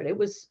Tim Ballard, it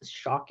was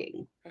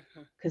shocking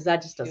Mhm. because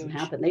that just doesn't Huge.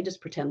 happen. They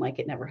just pretend like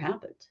it never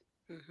happened.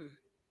 Mhm.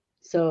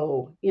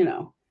 So, you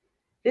know,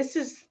 this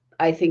is,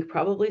 I think,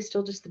 probably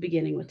still just the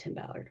beginning with Tim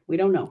Ballard. We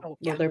don't know. Oh, Will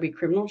yeah. there be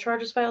criminal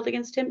charges filed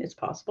against him? It's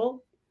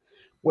possible.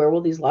 Where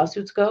will these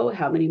lawsuits go?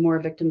 How many more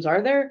victims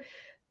are there?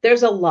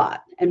 There's a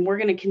lot, and we're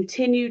going to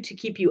continue to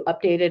keep you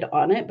updated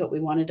on it, but we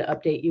wanted to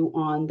update you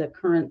on the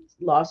current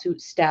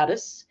lawsuit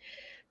status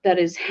that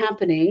is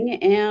happening.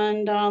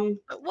 And But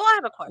I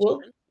have a we'll,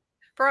 question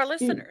for our mm,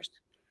 listeners.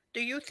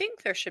 Do you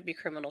think there should be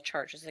criminal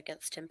charges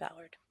against Tim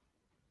Ballard?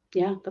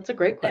 yeah, that's a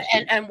great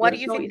question. And what Let do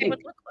us you know what think you they would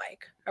think. look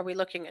like? Are we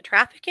looking at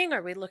trafficking?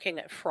 Are we looking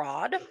at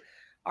fraud?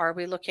 Are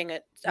we looking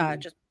at Mm.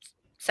 just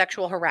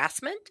sexual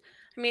harassment?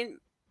 I mean,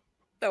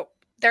 so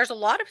there's a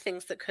lot of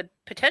things that could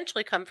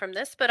potentially come from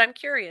this, but I'm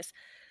curious.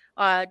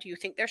 Do you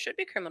think there should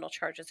be criminal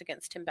charges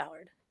against Tim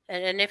Ballard?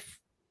 And if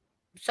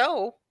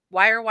so,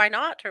 why or why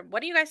not? Or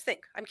what do you guys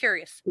think? I'm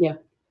curious. Yeah,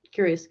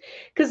 curious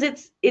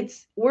because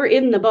we're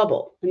in the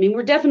bubble. I mean,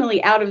 we're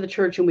definitely out of the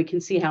church, and we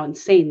can see how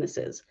insane this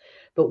is,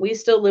 but we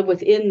still live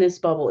within this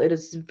bubble. It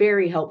is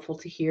very helpful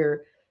to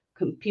hear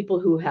people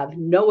who have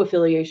no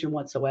affiliation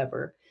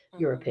whatsoever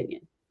your Mhm.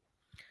 opinion.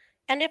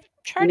 And if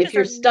And if charges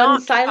you're are stunned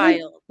not silent,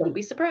 filed, don't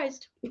be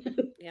surprised.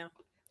 yeah.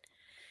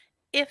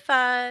 If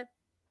there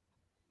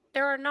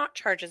are not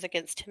charges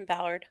against Tim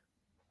Ballard,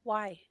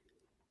 why?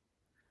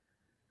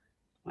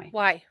 Why?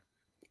 Why?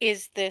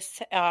 Is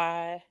this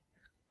a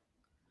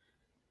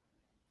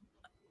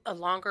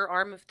longer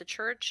arm of the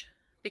church?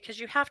 Because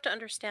you have to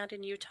understand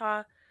in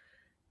Utah,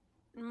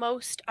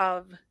 most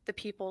of the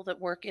people that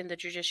work in the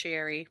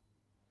judiciary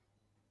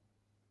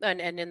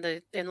and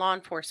in law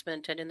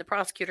enforcement and in the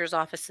prosecutor's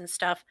office and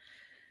stuff,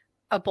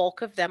 a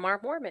bulk of them are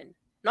Mormon.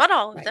 Not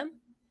all of Right.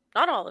 them,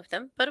 not all of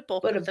them, but a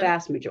bulk But a of them.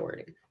 vast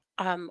majority.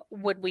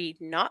 Would we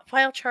not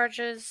file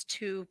charges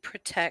to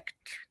protect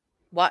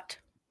what?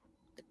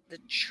 The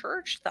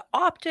church, the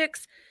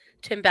optics,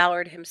 Tim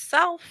Ballard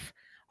himself?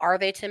 Are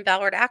they Tim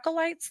Ballard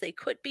acolytes? They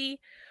could be.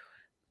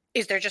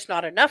 Is there just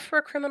not enough for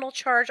a criminal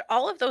charge?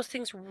 All of those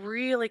things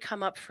really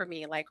come up for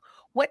me. Like,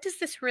 what does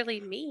this really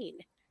mean?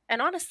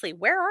 And honestly,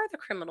 where are the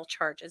criminal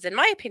charges? In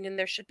my opinion,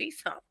 there should be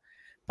some.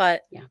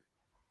 But Yeah.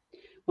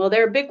 Well,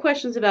 there are big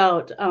questions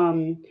about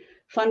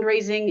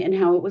fundraising and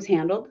how it was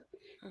handled,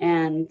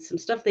 and some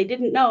stuff they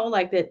didn't know,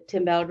 like that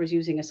Tim Ballard was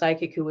using a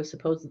psychic who was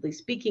supposedly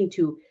speaking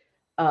to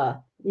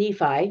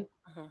Nephi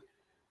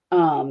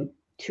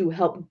to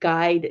help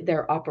guide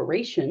their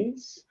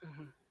operations.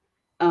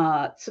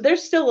 So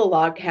there's still a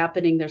lot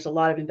happening. There's a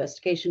lot of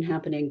investigation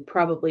happening,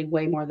 probably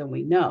way more than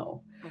we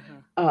know.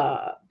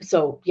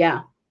 So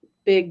yeah,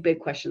 big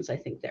questions, I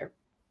think, there.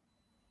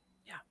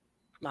 Yeah,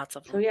 lots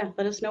of them. So yeah,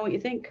 let us know what you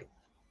think.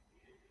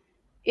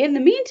 In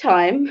the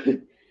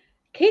meantime,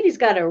 Katie's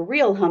got a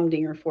real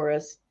humdinger for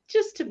us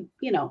just to,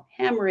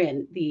 hammer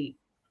in the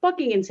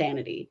fucking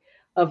insanity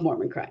of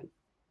Mormon crime.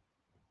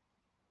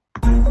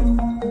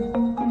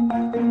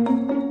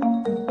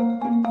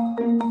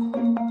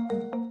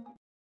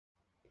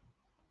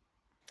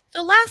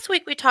 So last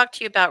week we talked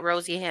to you about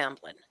Rosie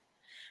Hamblin.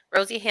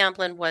 Rosie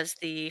Hamblin was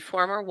the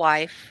former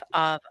wife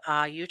of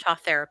a Utah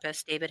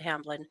therapist, David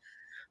Hamblin,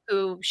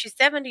 who she's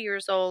 70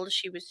 years old.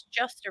 She was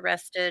just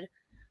arrested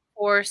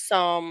for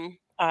some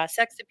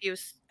sex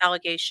abuse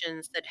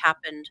allegations that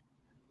happened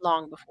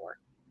long before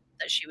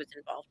that she was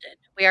involved in.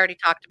 We already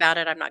talked about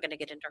it. I'm not going to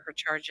get into her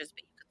charges,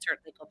 but you can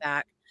certainly go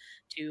back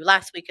to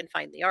last week and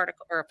find the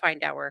article or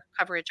find our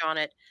coverage on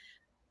it.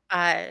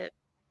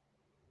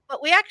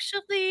 But we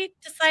actually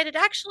decided,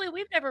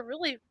 we've never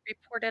really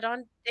reported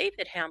on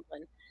David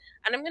Hamblin.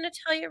 And I'm going to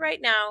tell you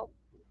right now,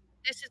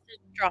 this is a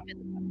drop in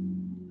the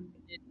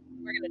bucket.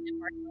 We're going to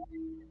dip our toe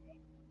in today.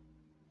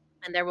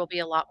 And there will be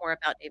a lot more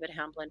about David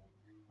Hamblin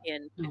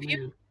in the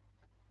future.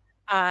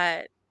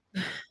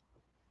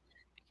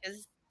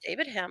 Because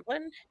David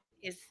Hamblin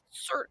is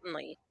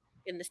certainly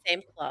in the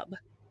same club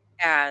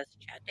as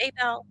Chad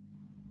Daybell,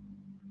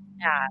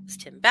 as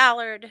Tim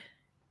Ballard,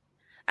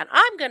 and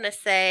I'm going to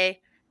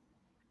say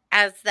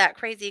as that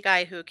crazy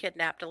guy who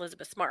kidnapped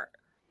Elizabeth Smart.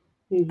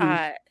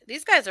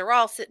 These guys are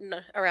all sitting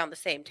around the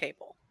same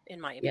table, in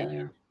my opinion.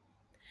 Yeah.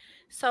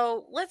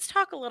 So let's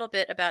talk a little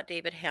bit about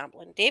David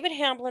Hamblin. David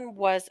Hamblin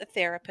was a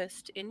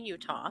therapist in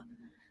Utah,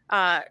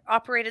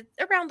 operated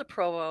around the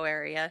Provo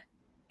area,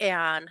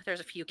 and there's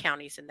a few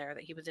counties in there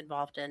that he was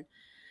involved in.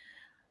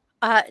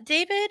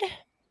 David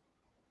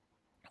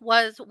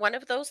was one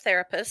of those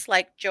therapists,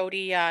 like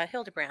Jody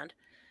Hildebrand,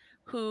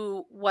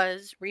 who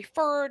was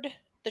referred,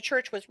 the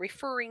church was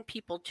referring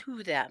people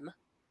to them,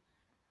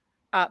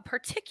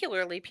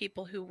 particularly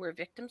people who were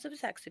victims of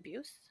sex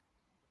abuse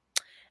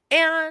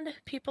and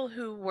people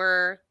who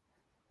were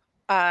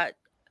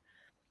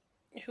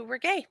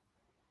gay.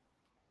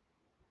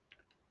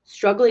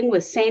 Struggling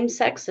with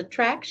same-sex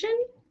attraction?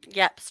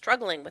 Yep,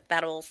 struggling with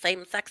that old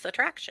same-sex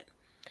attraction.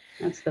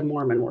 That's the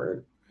Mormon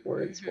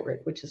words for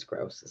it, which is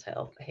gross as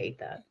hell. I hate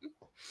that.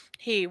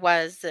 He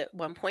was at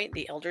one point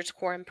the Elders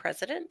Quorum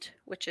president,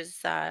 which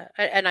is,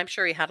 and I'm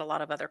sure he had a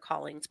lot of other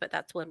callings, but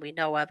that's one we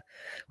know of,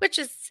 which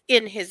is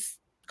in his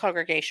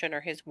congregation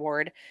or his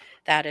ward.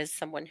 That is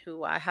someone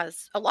who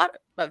has a lot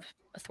of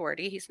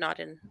authority. He's not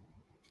in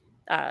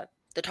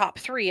the top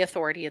 3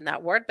 authority in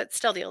that ward, but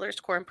still the Elders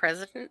Quorum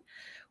president.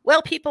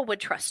 Well, people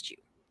would trust you.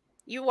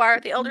 You are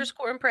the Elders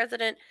Quorum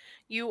president.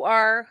 You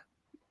are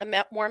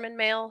a Mormon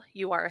male.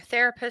 You are a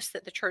therapist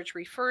that the church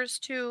refers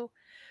to.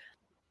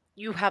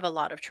 You have a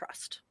lot of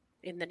trust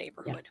in the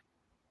neighborhood.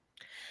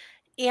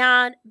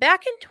 Yeah. And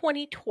back in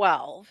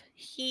 2012,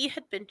 he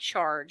had been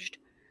charged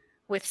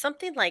with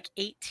something like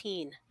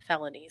 18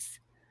 felonies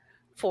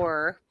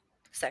for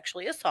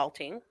sexually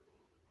assaulting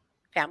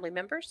family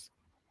members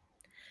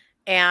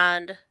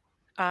and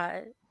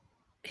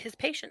his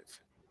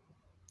patients.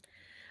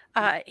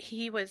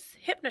 He was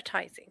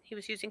hypnotizing. He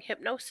was using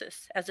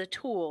hypnosis as a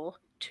tool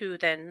to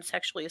then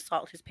sexually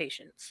assault his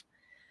patients.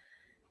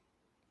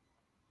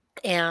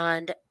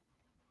 And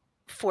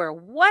for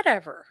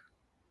whatever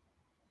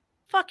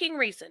fucking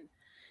reason,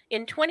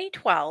 in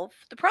 2012,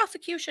 the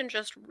prosecution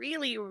just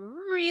really,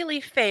 really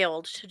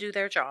failed to do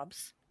their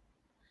jobs.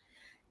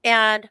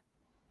 And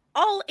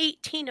all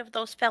 18 of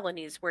those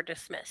felonies were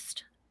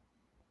dismissed.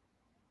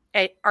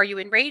 Are you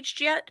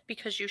enraged yet?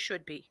 Because you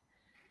should be.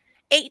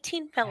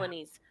 18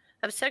 felonies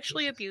of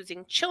sexually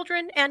abusing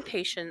children and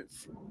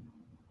patients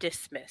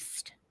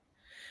dismissed.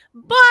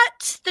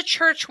 But the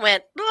church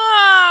went,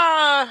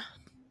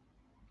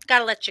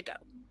 gotta let you go.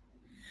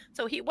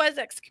 So he was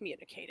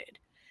excommunicated,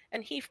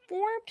 and he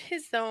formed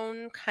his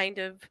own kind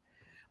of,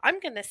 I'm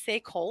going to say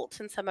cult,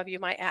 and some of you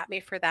might at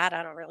me for that.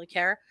 I don't really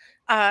care.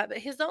 But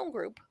his own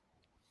group.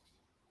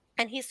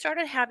 And he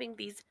started having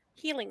these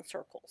healing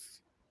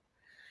circles.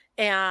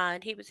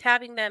 And he was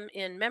having them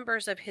in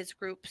members of his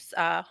group's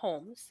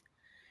homes,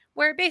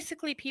 where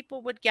basically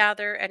people would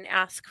gather and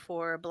ask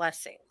for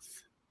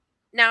blessings.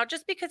 Now,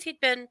 just because he'd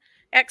been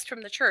exed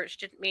from the church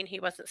didn't mean he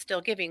wasn't still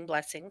giving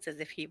blessings, as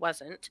if he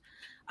wasn't,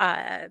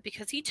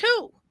 because he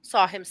too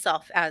saw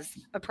himself as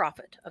a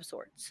prophet of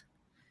sorts.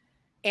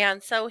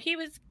 And so he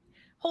was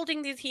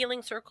holding these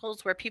healing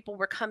circles where people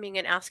were coming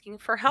and asking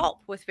for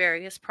help with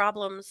various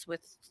problems,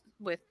 with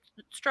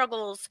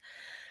struggles.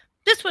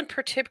 This one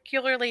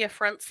particularly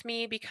affronts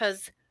me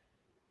because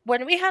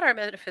when we had our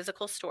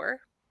metaphysical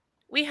store,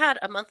 we had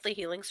a monthly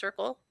healing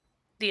circle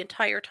the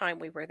entire time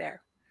we were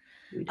there.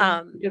 We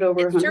did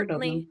over 100 of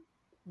them.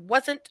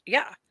 Wasn't,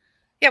 yeah,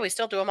 we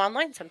still do them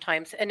online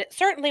sometimes, and it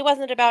certainly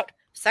wasn't about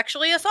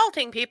sexually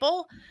assaulting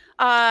people.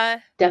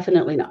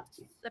 Definitely not.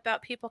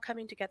 About people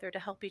coming together to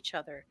help each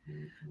other.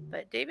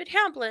 But David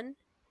Hamblin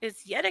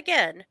is yet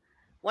again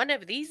one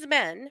of these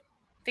men,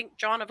 think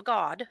John of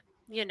God,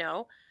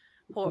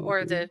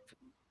 or the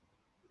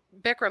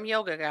Bikram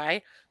yoga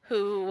guy,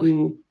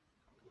 who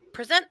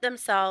present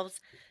themselves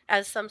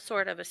as some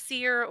sort of a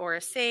seer or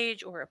a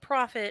sage or a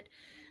prophet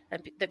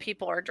that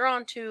people are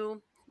drawn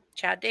to,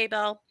 Chad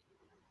Daybell,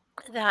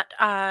 that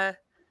are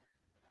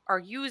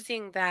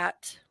using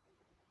that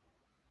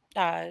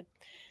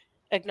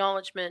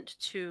acknowledgement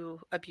to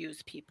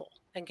abuse people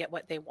and get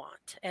what they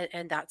want.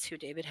 And that's who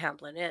David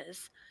Hamblin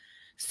is.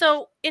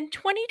 So in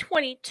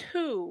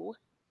 2022,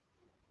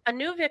 a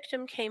new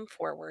victim came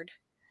forward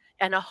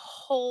and a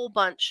whole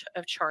bunch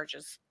of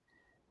charges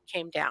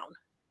came down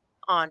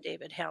on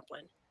David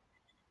Hamblin.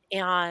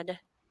 And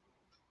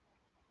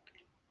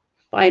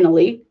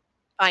finally,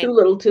 too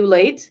little, too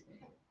late.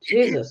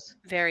 Jesus.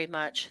 Very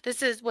much.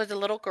 This was a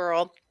little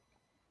girl.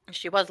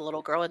 She was a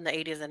little girl in the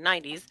 80s and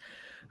 90s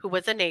who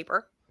was a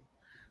neighbor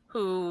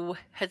who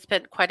had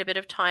spent quite a bit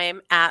of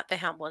time at the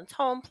Hamblin's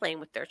home playing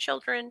with their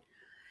children.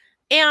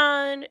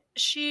 And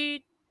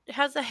she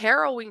has a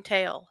harrowing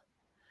tale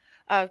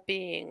of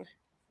being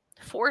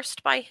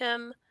forced by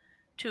him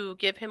to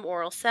give him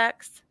oral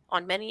sex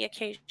on many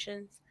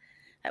occasions.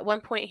 At one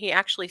point, he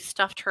actually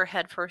stuffed her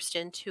head first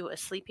into a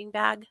sleeping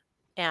bag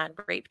and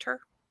raped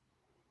her.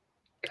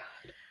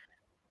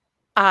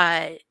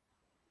 At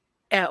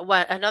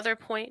another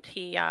point,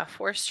 he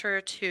forced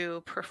her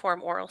to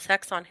perform oral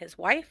sex on his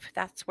wife.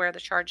 That's where the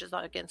charges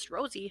against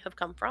Rosie have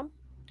come from.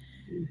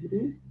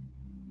 Mm-hmm.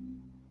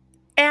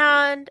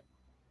 And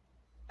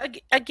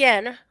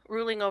again,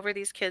 ruling over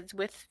these kids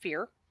with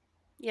fear.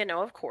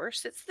 Of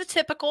course, it's the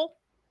typical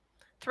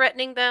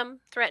threatening them,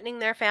 threatening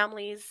their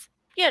families.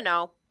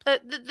 The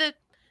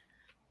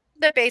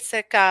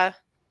basic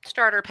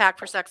starter pack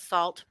for sex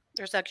assault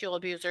or sexual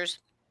abusers.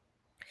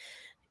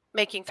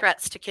 Making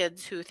threats to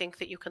kids who think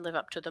that you can live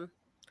up to them.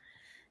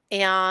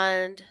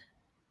 And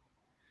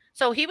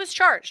so he was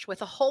charged with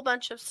a whole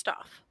bunch of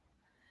stuff.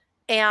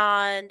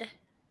 And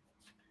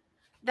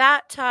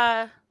that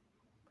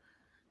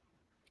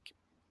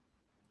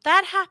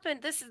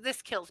happened,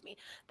 this kills me.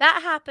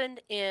 That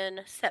happened in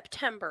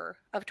September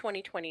of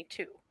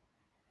 2022.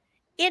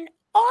 In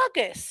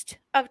August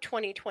of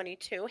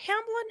 2022,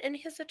 Hamblin and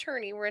his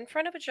attorney were in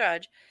front of a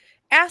judge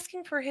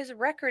asking for his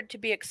record to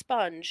be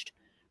expunged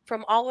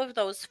from all of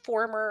those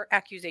former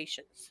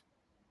accusations.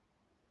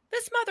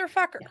 This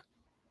motherfucker.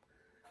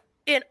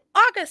 Yeah. In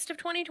August of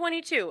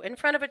 2022, in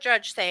front of a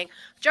judge saying,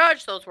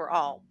 Judge,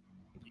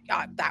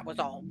 that was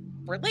all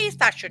released.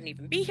 That shouldn't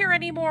even be here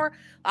anymore.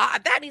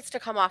 That needs to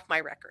come off my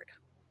record.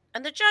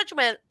 And the judge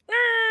went,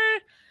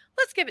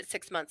 let's give it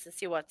 6 months and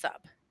see what's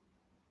up.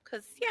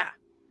 Because,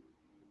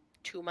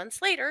 2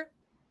 months later,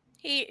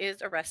 he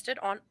is arrested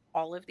on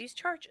all of these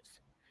charges.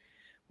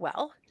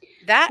 Well,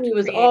 he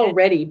was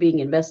already being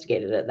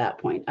investigated at that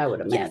point, I would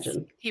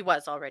imagine. Yes, he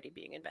was already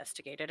being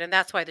investigated. And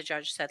that's why the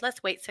judge said,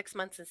 let's wait 6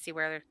 months and see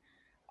where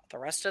the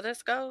rest of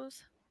this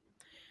goes.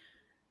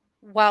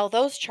 Well,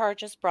 those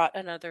charges brought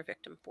another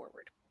victim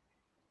forward.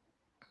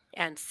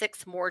 And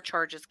 6 more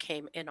charges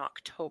came in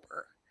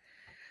October.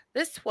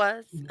 This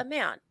was a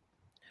man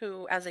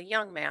who, as a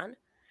young man,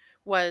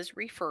 was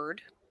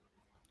referred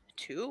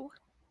to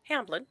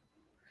Hamblin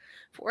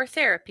for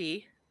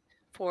therapy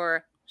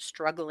for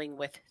struggling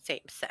with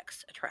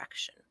same-sex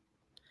attraction.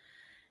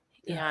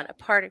 And a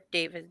part of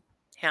David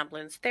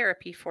Hamblin's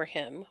therapy for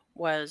him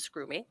was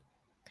grooming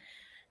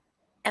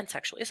and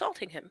sexually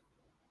assaulting him.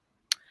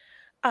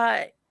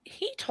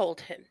 He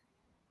told him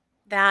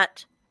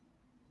that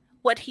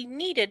what he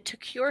needed to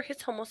cure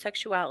his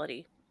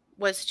homosexuality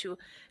was to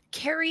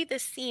carry the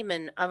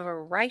semen of a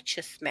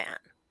righteous man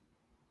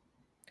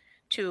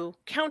to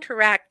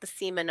counteract the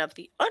semen of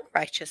the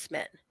unrighteous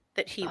men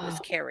that he was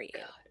carrying.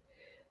 God.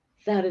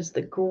 That is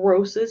the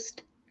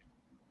grossest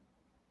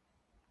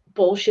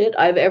bullshit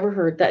I've ever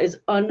heard. That is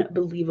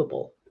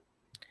unbelievable.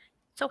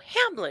 So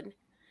Hamblin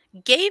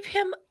gave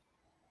him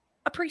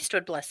a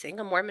priesthood blessing,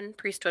 a Mormon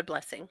priesthood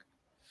blessing,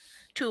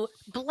 to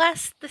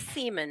bless the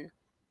semen,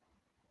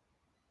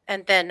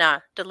 and then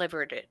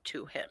delivered it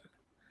to him.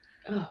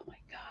 Oh my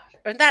God.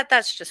 And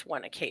that's just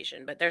one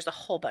occasion, but there's a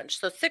whole bunch.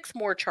 So 6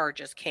 more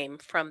charges came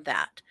from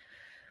that.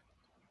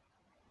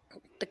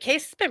 The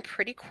case has been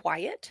pretty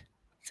quiet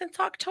since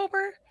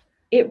October.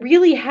 It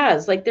really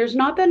has. Like, there's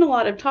not been a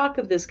lot of talk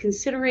of this,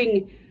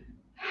 considering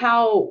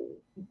how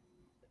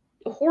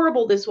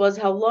horrible this was,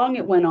 how long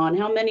it went on,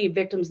 how many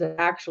victims there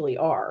actually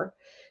are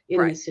in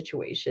Right. this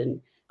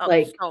situation. Oh,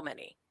 Like, so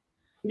many.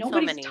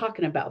 nobody's many.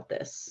 talking about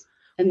this.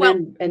 And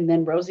Well-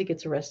 then Rosie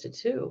gets arrested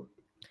too.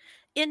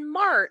 In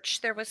March,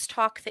 there was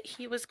talk that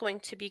he was going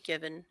to be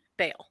given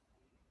bail.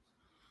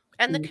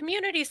 And the Mm.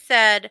 community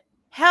said,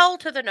 hell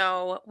to the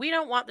no. We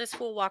don't want this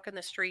fool walking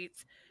the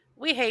streets.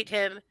 We hate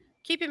him.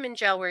 Keep him in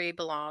jail where he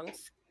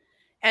belongs.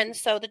 And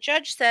so the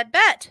judge said,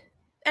 bet,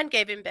 and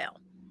gave him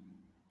bail.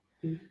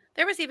 Mm.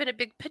 There was even a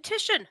big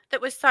petition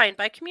that was signed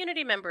by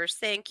community members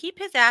saying, keep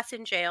his ass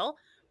in jail.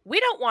 We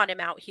don't want him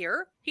out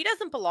here. He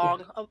doesn't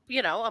belong,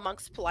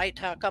 amongst polite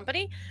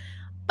company.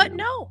 But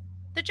no,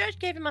 the judge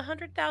gave him a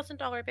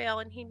 $100,000 bail,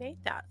 and he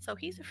made that. So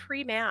he's a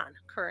free man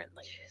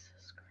currently.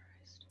 Jesus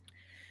Christ.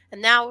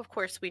 And now, of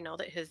course, we know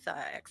that his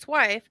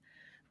ex-wife,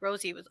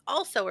 Rosie, was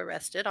also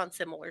arrested on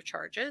similar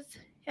charges.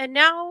 And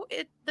now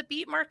the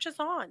beat marches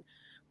on.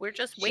 We're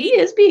just waiting. She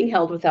is being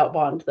held without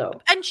bond, though.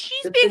 And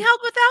she's being held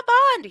without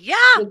bond.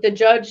 Yeah. The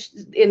judge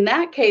in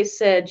that case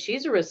said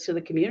she's a risk to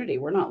the community.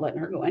 We're not letting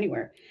her go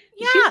anywhere.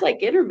 Yeah. She's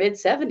like in her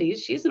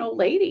mid-70s. She's an old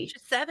lady.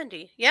 She's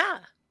 70. Yeah.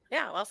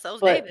 Yeah. Well, so's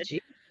But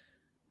David.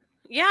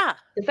 Yeah.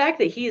 The fact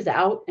that he's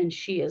out and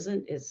she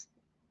isn't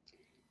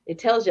it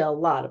tells you a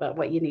lot about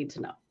what you need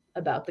to know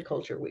about the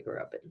culture we grew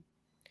up in.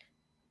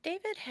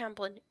 David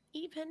Hamblin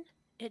even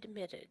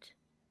admitted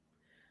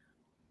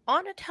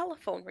on a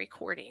telephone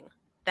recording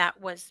that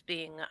was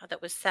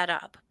set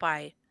up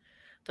by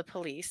the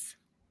police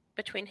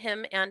between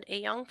him and a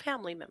young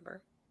family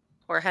member,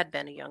 or had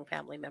been a young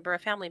family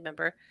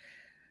member,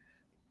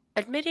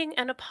 admitting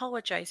and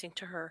apologizing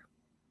to her.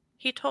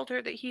 He told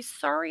her that he's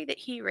sorry that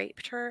he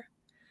raped her,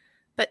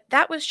 but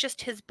that was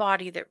just his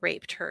body that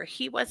raped her.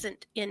 He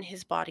wasn't in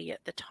his body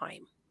at the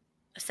time.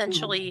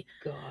 Essentially,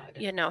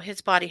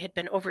 his body had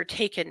been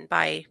overtaken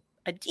by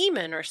a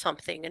demon or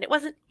something, and it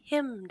wasn't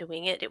him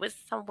doing it. It was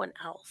someone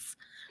else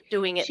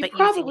doing it. She but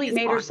probably using his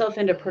made body. herself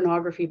into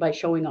pornography by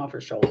showing off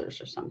her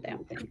shoulders or some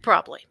damn thing.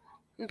 Probably.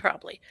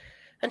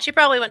 And she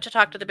probably went to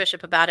talk to the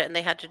bishop about it, and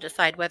they had to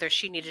decide whether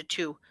she needed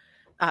to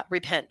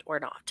repent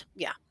or not.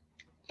 Yeah.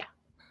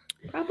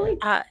 Probably.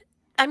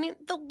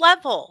 The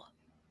level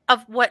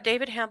of what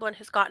David Hamblin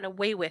has gotten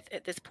away with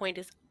at this point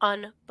is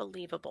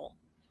unbelievable.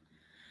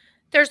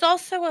 There's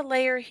also a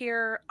layer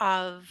here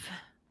of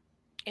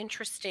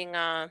interesting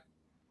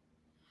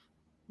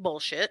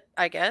bullshit,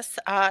 I guess.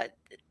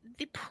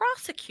 The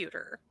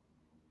prosecutor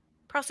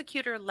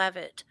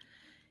Levitt,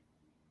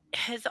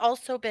 has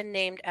also been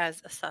named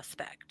as a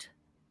suspect.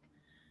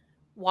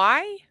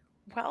 Why?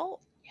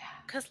 Well,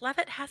 because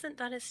Levitt hasn't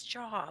done his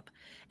job.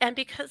 And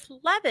because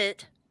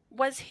Levitt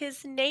was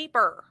his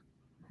neighbor.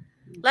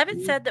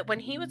 Levitt said that when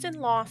he was in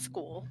law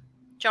school,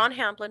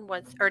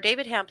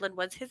 David Hamblin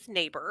was his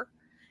neighbor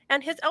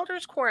and his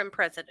elders quorum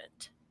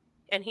president.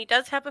 And he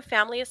does have a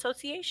family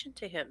association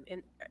to him.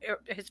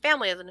 His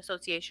family has an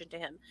association to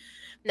him.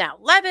 Now,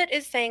 Levitt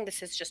is saying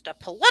this is just a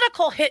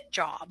political hit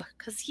job.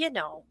 Because,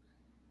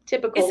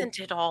 typical. Isn't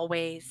it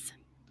always?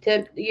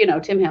 Tim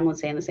Hamlin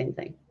saying the same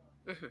thing.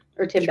 Mm-hmm.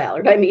 Or Tim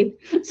Ballard, I mean.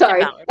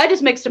 Sorry, I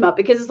just mixed them up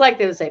because it's like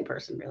they're the same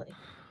person, really.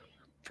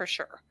 For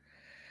sure.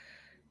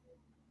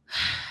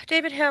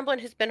 David Hamblin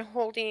he's been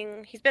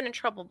in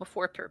trouble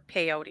before for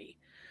peyote.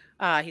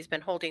 He's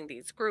been holding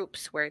these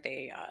groups where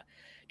they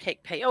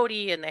take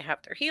peyote and they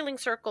have their healing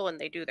circle and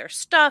they do their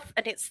stuff.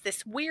 And it's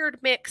this weird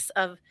mix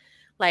of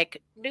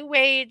like New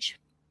Age,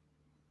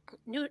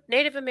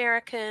 Native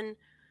American,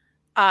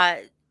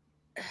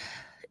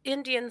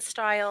 Indian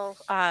style,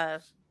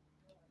 like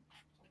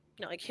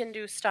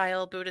Hindu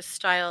style, Buddhist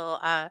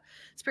style,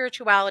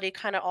 spirituality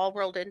kind of all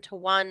rolled into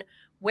one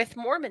with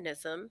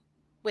Mormonism,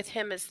 with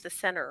him as the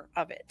center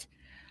of it.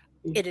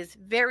 It is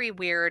very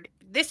weird.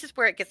 This is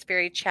where it gets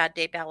very Chad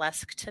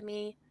Daybell-esque to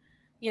me.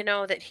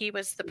 That he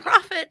was the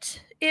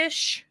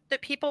prophet-ish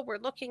that people were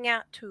looking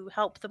at to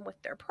help them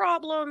with their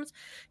problems.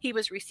 He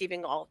was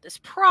receiving all of this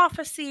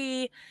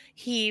prophecy.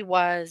 He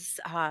was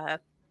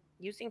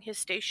using his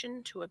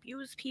station to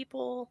abuse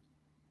people.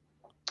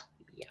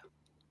 Yeah.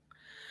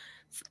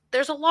 So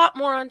there's a lot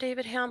more on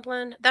David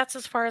Hamblin. That's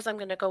as far as I'm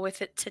going to go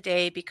with it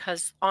today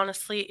because,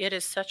 honestly, it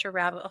is such a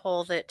rabbit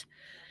hole that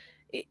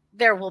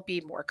there will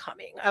be more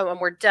coming. And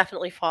we're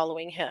definitely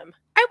following him.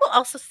 I will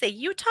also say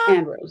Utah.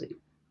 And Rosie.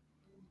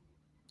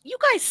 You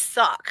guys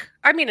suck.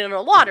 I mean, in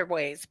a lot of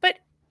ways, but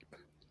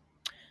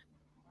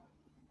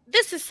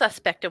this is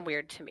suspect and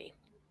weird to me.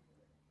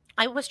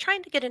 I was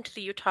trying to get into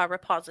the Utah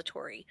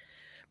repository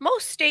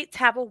Most states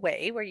have a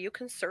way where you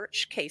can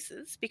search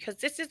cases because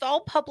this is all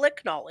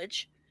public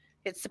knowledge.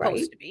 It's Right.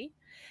 supposed to be.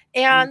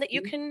 And that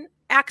you Mhm. can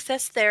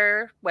access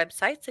their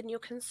websites and you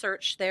can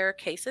search their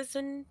cases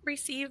and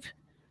receive,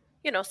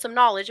 some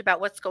knowledge about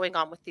what's going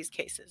on with these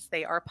cases.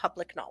 They are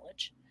public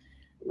knowledge.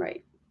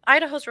 Right.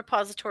 Idaho's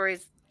repository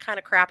is kind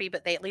of crappy,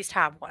 but they at least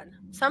have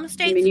one. Some I mean,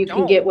 states you can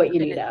don't, get what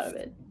you and need out it's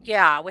of it.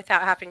 yeah,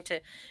 without having to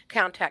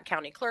contact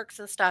county clerks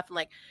and stuff, and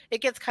like it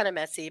gets kind of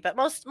messy. But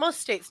most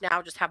states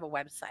now just have a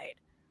website.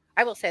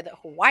 I will say that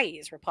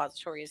Hawaii's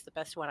repository is the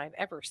best one I've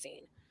ever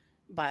seen.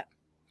 But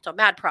so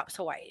mad props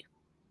Hawaii.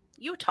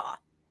 Utah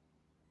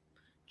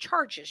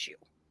charges you.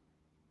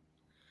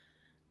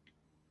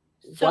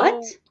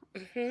 What? So,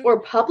 mhm, For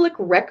public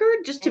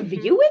record just to mhm,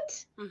 view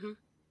it? mhm.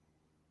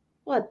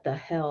 What the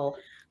hell?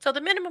 So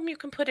the minimum you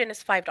can put in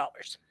is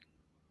 $5.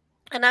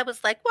 And I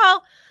was like,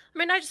 well, I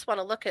mean, I just want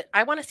to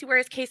I want to see where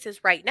his case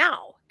is right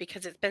now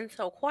because it's been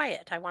so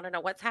quiet. I want to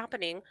know what's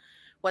happening,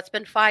 what's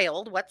been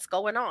filed, what's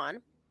going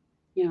on.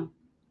 Yeah.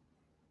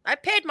 I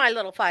paid my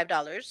little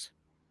 $5.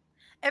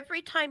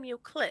 Every time you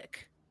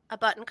click, a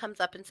button comes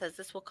up and says,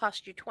 this will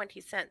cost you 20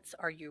 cents.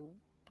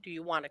 Do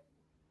you want to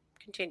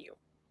continue?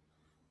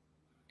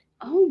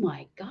 Oh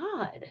my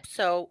God.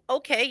 So,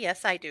 okay,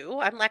 yes, I do.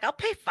 I'm like, I'll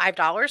pay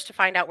 $5 to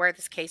find out where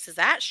this case is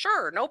at.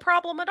 Sure, no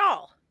problem at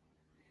all.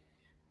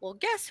 Well,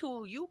 guess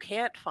who you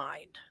can't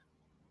find?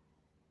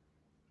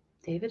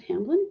 David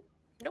Hamblin?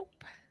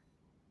 Nope.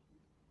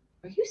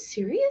 Are you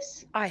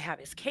serious? I have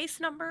his case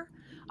number.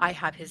 I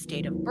have his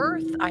date of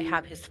birth. I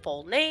have his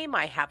full name.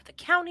 I have the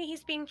county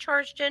he's being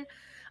charged in.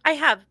 I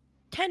have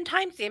 10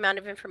 times the amount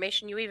of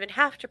information you even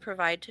have to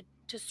provide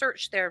to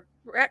search their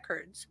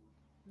records.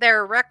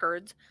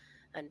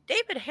 And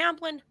David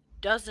Hamblin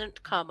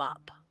doesn't come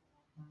up.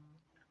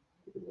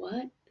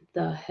 What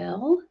the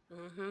hell?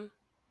 Mm-hmm.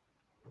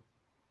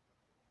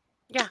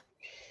 Yeah.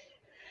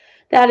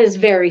 That is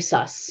very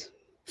sus.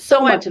 So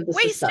I much of this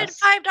is wasted sus.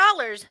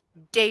 $5,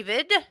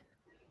 David,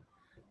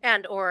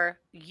 and or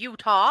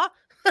Utah.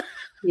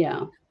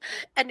 Yeah.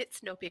 And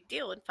it's no big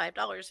deal, and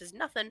 $5 is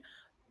nothing.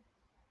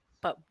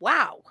 But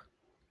wow,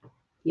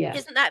 Yeah.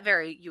 isn't that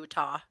very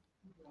Utah?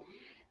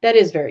 That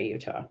is very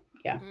Utah.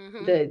 Yeah.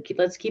 Mm-hmm.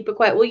 Let's keep it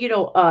quiet. Well,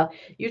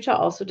 Utah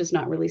also does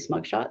not release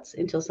mugshots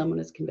until someone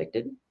is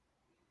convicted.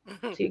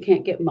 So you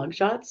can't get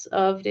mugshots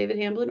of David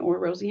Hamblin or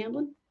Rosie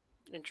Hamblin.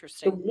 The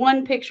Interesting.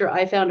 one picture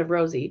I found of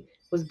Rosie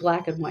was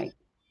black and white.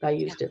 I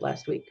Yeah. used it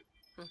last week.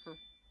 Mm-hmm.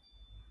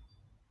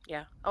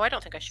 Yeah. Oh, I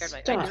don't think I shared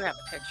I Stop do have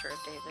a picture of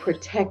David.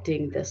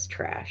 protecting this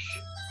trash.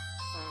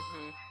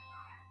 Mm-hmm.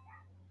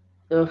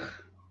 Ugh.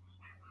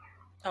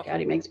 Oh, God,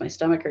 he makes my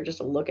stomach hurt just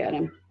to look at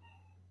him.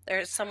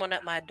 there's someone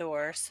at my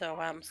door, so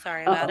I'm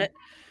sorry about Uh-oh.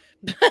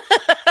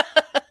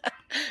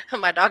 it.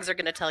 My dogs are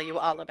going to tell you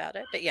all about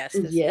it. But yes,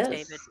 this is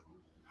David. Yes.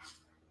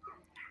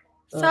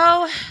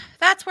 So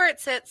that's where it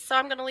sits. So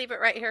I'm going to leave it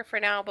right here for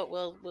now, but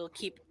we'll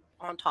keep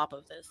on top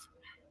of this.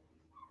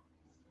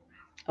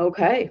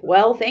 Okay.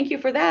 Well, thank you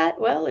for that.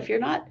 Well, if you're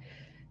not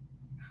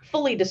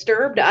fully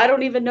disturbed, I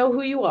don't even know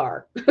who you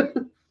are.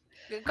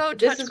 Go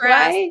This touch is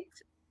grass, why,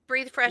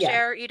 breathe fresh yeah,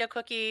 air, eat a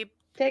cookie,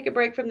 take a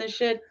break from this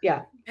shit.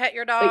 Yeah. pet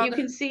your But you dog.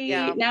 can see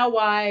Yeah. now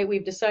why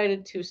we've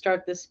decided to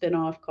start this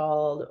spin-off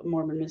called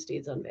Mormon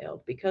Misdeeds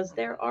Unveiled, because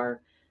there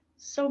are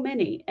so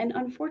many. And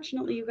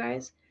unfortunately, you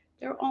guys,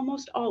 they're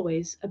almost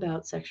always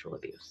about sexual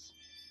abuse,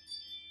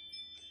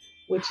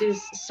 which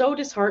is so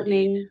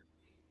disheartening,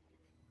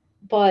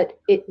 but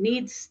it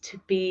needs to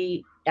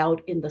be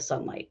out in the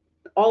sunlight.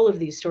 All of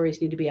these stories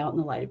need to be out in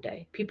the light of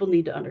day. People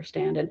need to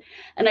understand.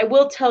 And I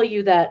will tell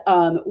you that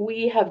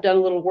we have done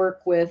a little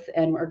work with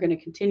and are going to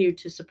continue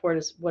to support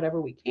us whatever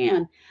we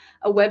can,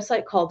 a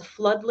website called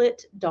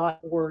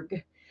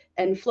floodlit.org.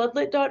 And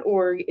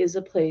floodlit.org is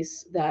a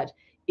place that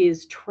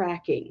is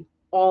tracking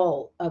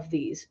all of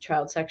these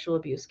child sexual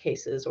abuse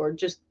cases or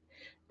just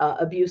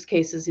abuse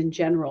cases in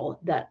general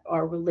that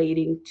are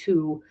relating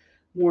to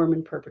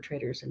Mormon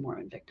perpetrators and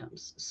Mormon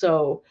victims.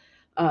 So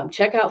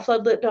check out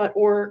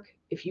floodlit.org.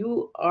 If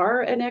you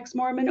are an ex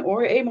Mormon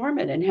or a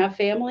Mormon and have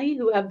family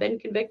who have been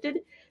convicted,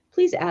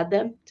 please add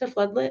them to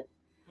Floodlit.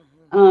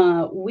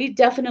 We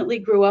definitely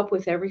grew up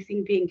with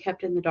everything being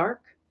kept in the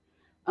dark.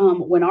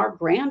 When our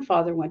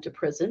grandfather went to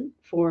prison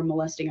for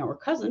molesting our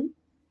cousin,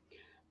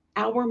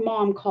 our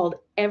mom called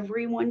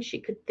everyone she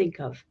could think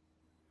of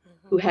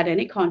who had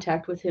any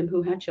contact with him,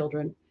 who had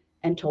children,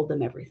 and told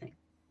them everything.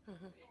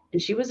 Mm-hmm.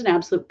 And she was an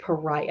absolute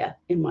pariah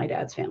in my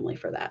dad's family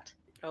for that.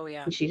 Oh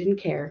yeah. And she didn't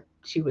care.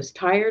 She was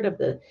tired of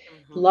the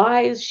Mm-hmm.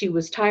 lies. She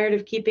was tired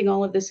of keeping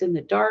all of this in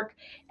the dark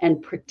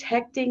and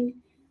protecting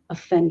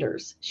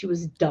offenders. She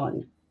was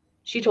done.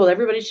 She told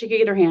everybody she could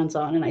get her hands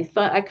on. And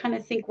I kind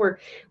of think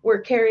we're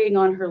carrying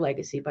on her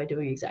legacy by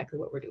doing exactly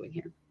what we're doing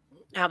here.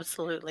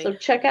 Absolutely. So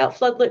check out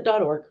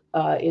floodlit.org.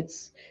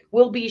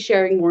 We'll be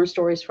sharing more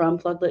stories from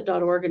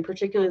floodlit.org, and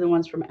particularly the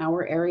ones from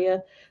our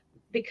area,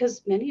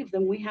 because many of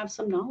them we have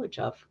some knowledge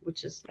of,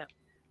 which is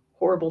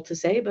horrible to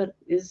say, but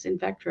is in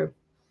fact true.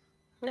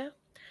 Yeah.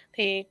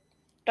 The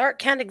dark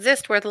can't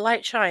exist where the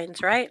light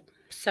shines, right?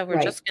 So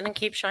we're just going to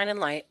keep shining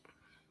light.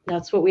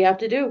 That's what we have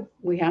to do.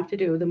 We have to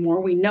do. The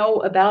more we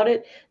know about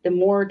it, the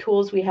more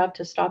tools we have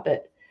to stop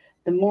it.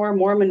 The more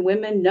Mormon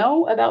women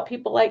know about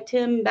people like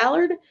Tim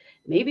Ballard,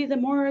 maybe the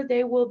more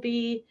they will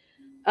be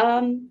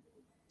um,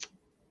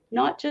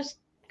 not just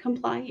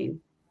complying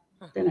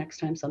the next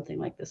time something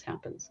like this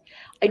happens.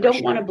 I For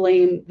don't want to sure.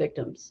 blame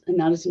victims, and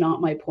that is not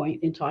my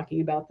point in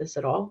talking about this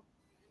at all.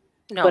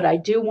 But No. I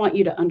do want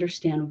you to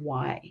understand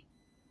why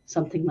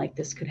something like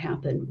this could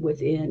happen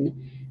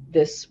within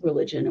this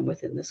religion and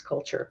within this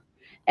culture.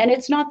 And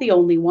it's not the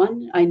only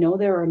one. I know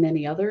there are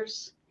many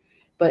others,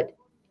 but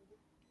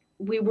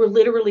we were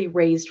literally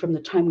raised from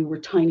the time we were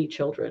tiny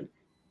children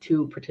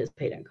to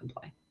participate and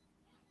comply.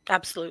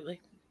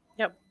 Absolutely.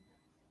 Yep.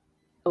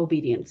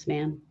 Obedience,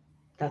 man.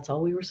 That's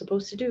all we were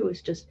supposed to do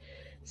is just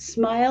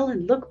smile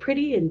and look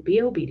pretty and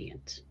be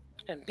obedient.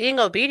 And being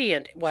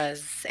obedient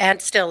was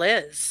and still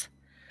is.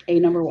 A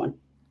number one.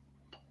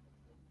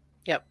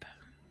 Yep.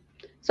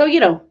 So,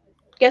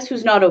 guess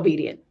who's not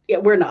obedient? Yeah,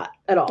 we're not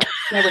at all.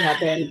 Never have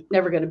been,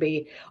 never going to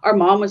be. Our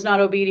mom was not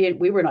obedient.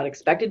 We were not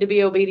expected to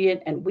be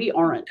obedient, and we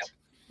aren't.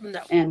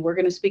 No. And we're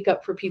going to speak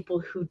up for people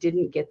who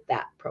didn't get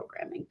that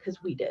programming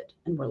because we did,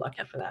 and we're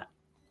lucky for that.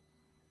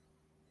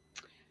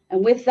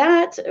 And with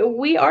that,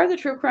 we are the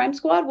True Crime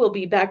Squad. We'll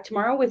be back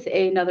tomorrow with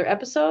another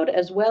episode,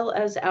 as well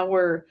as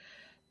our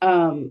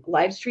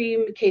live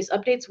stream case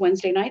updates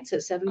Wednesday nights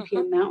at 7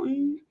 p.m.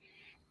 Mountain.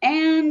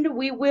 And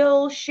we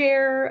will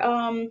share,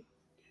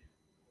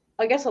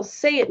 I guess I'll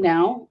say it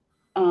now.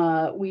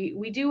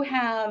 We do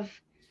have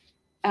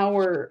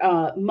our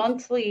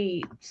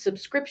monthly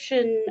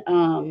subscription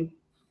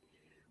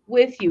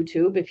with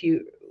YouTube.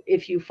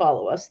 If you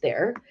follow us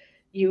there,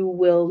 you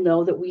will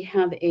know that we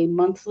have a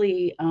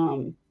monthly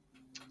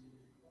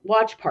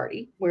watch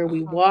party where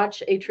we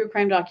watch a true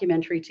crime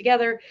documentary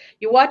together.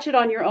 You watch it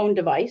on your own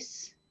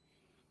device,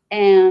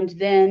 and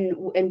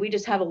we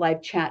just have a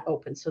live chat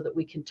open so that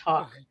we can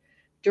talk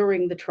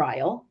during the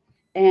trial.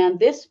 And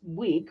this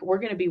week we're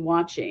going to be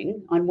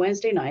watching on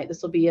Wednesday night.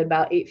 This will be at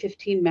about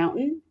 8:15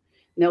 Mountain, and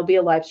there'll be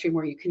a live stream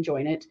where you can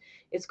join it.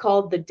 It's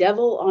called The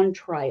Devil on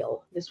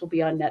Trial. This will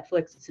be on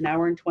Netflix. It's an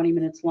hour and 20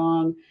 minutes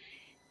long.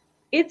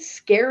 It's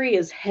scary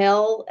as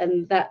hell,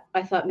 and that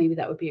I thought maybe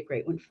that would be a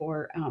great one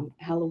for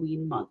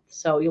Halloween month.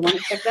 So you'll want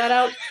to check that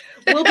out.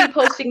 We'll be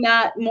posting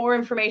that, more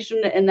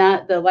information, and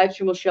that the live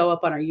stream will show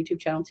up on our YouTube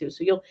channel too.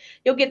 So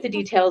you'll get the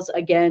details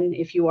again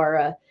if you are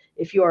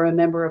a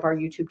member of our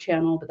YouTube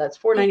channel. But that's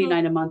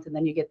 $4.99 a month, and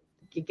then you get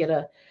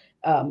a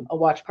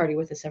watch party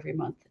with us every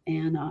month,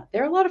 and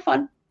they're a lot of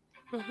fun.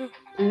 I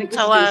think this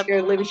is going to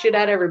scare the living shit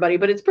out of everybody,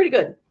 but it's pretty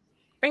good.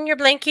 Bring your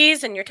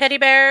blankies and your teddy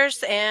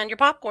bears and your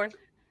popcorn.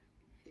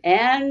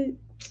 And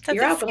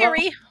your alcohol,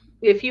 scary.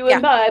 If you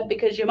imbibe,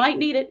 because you might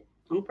need it.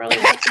 I'll probably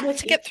have some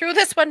Let's get through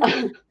this one.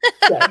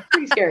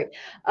 Pretty scary.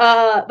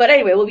 But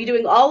anyway, we'll be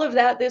doing all of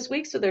that this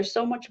week, so there's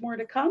so much more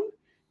to come.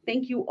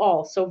 Thank you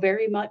all so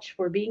very much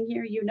for being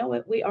here. You know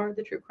it. We are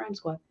the True Crime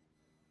Squad.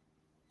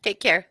 Take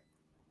care.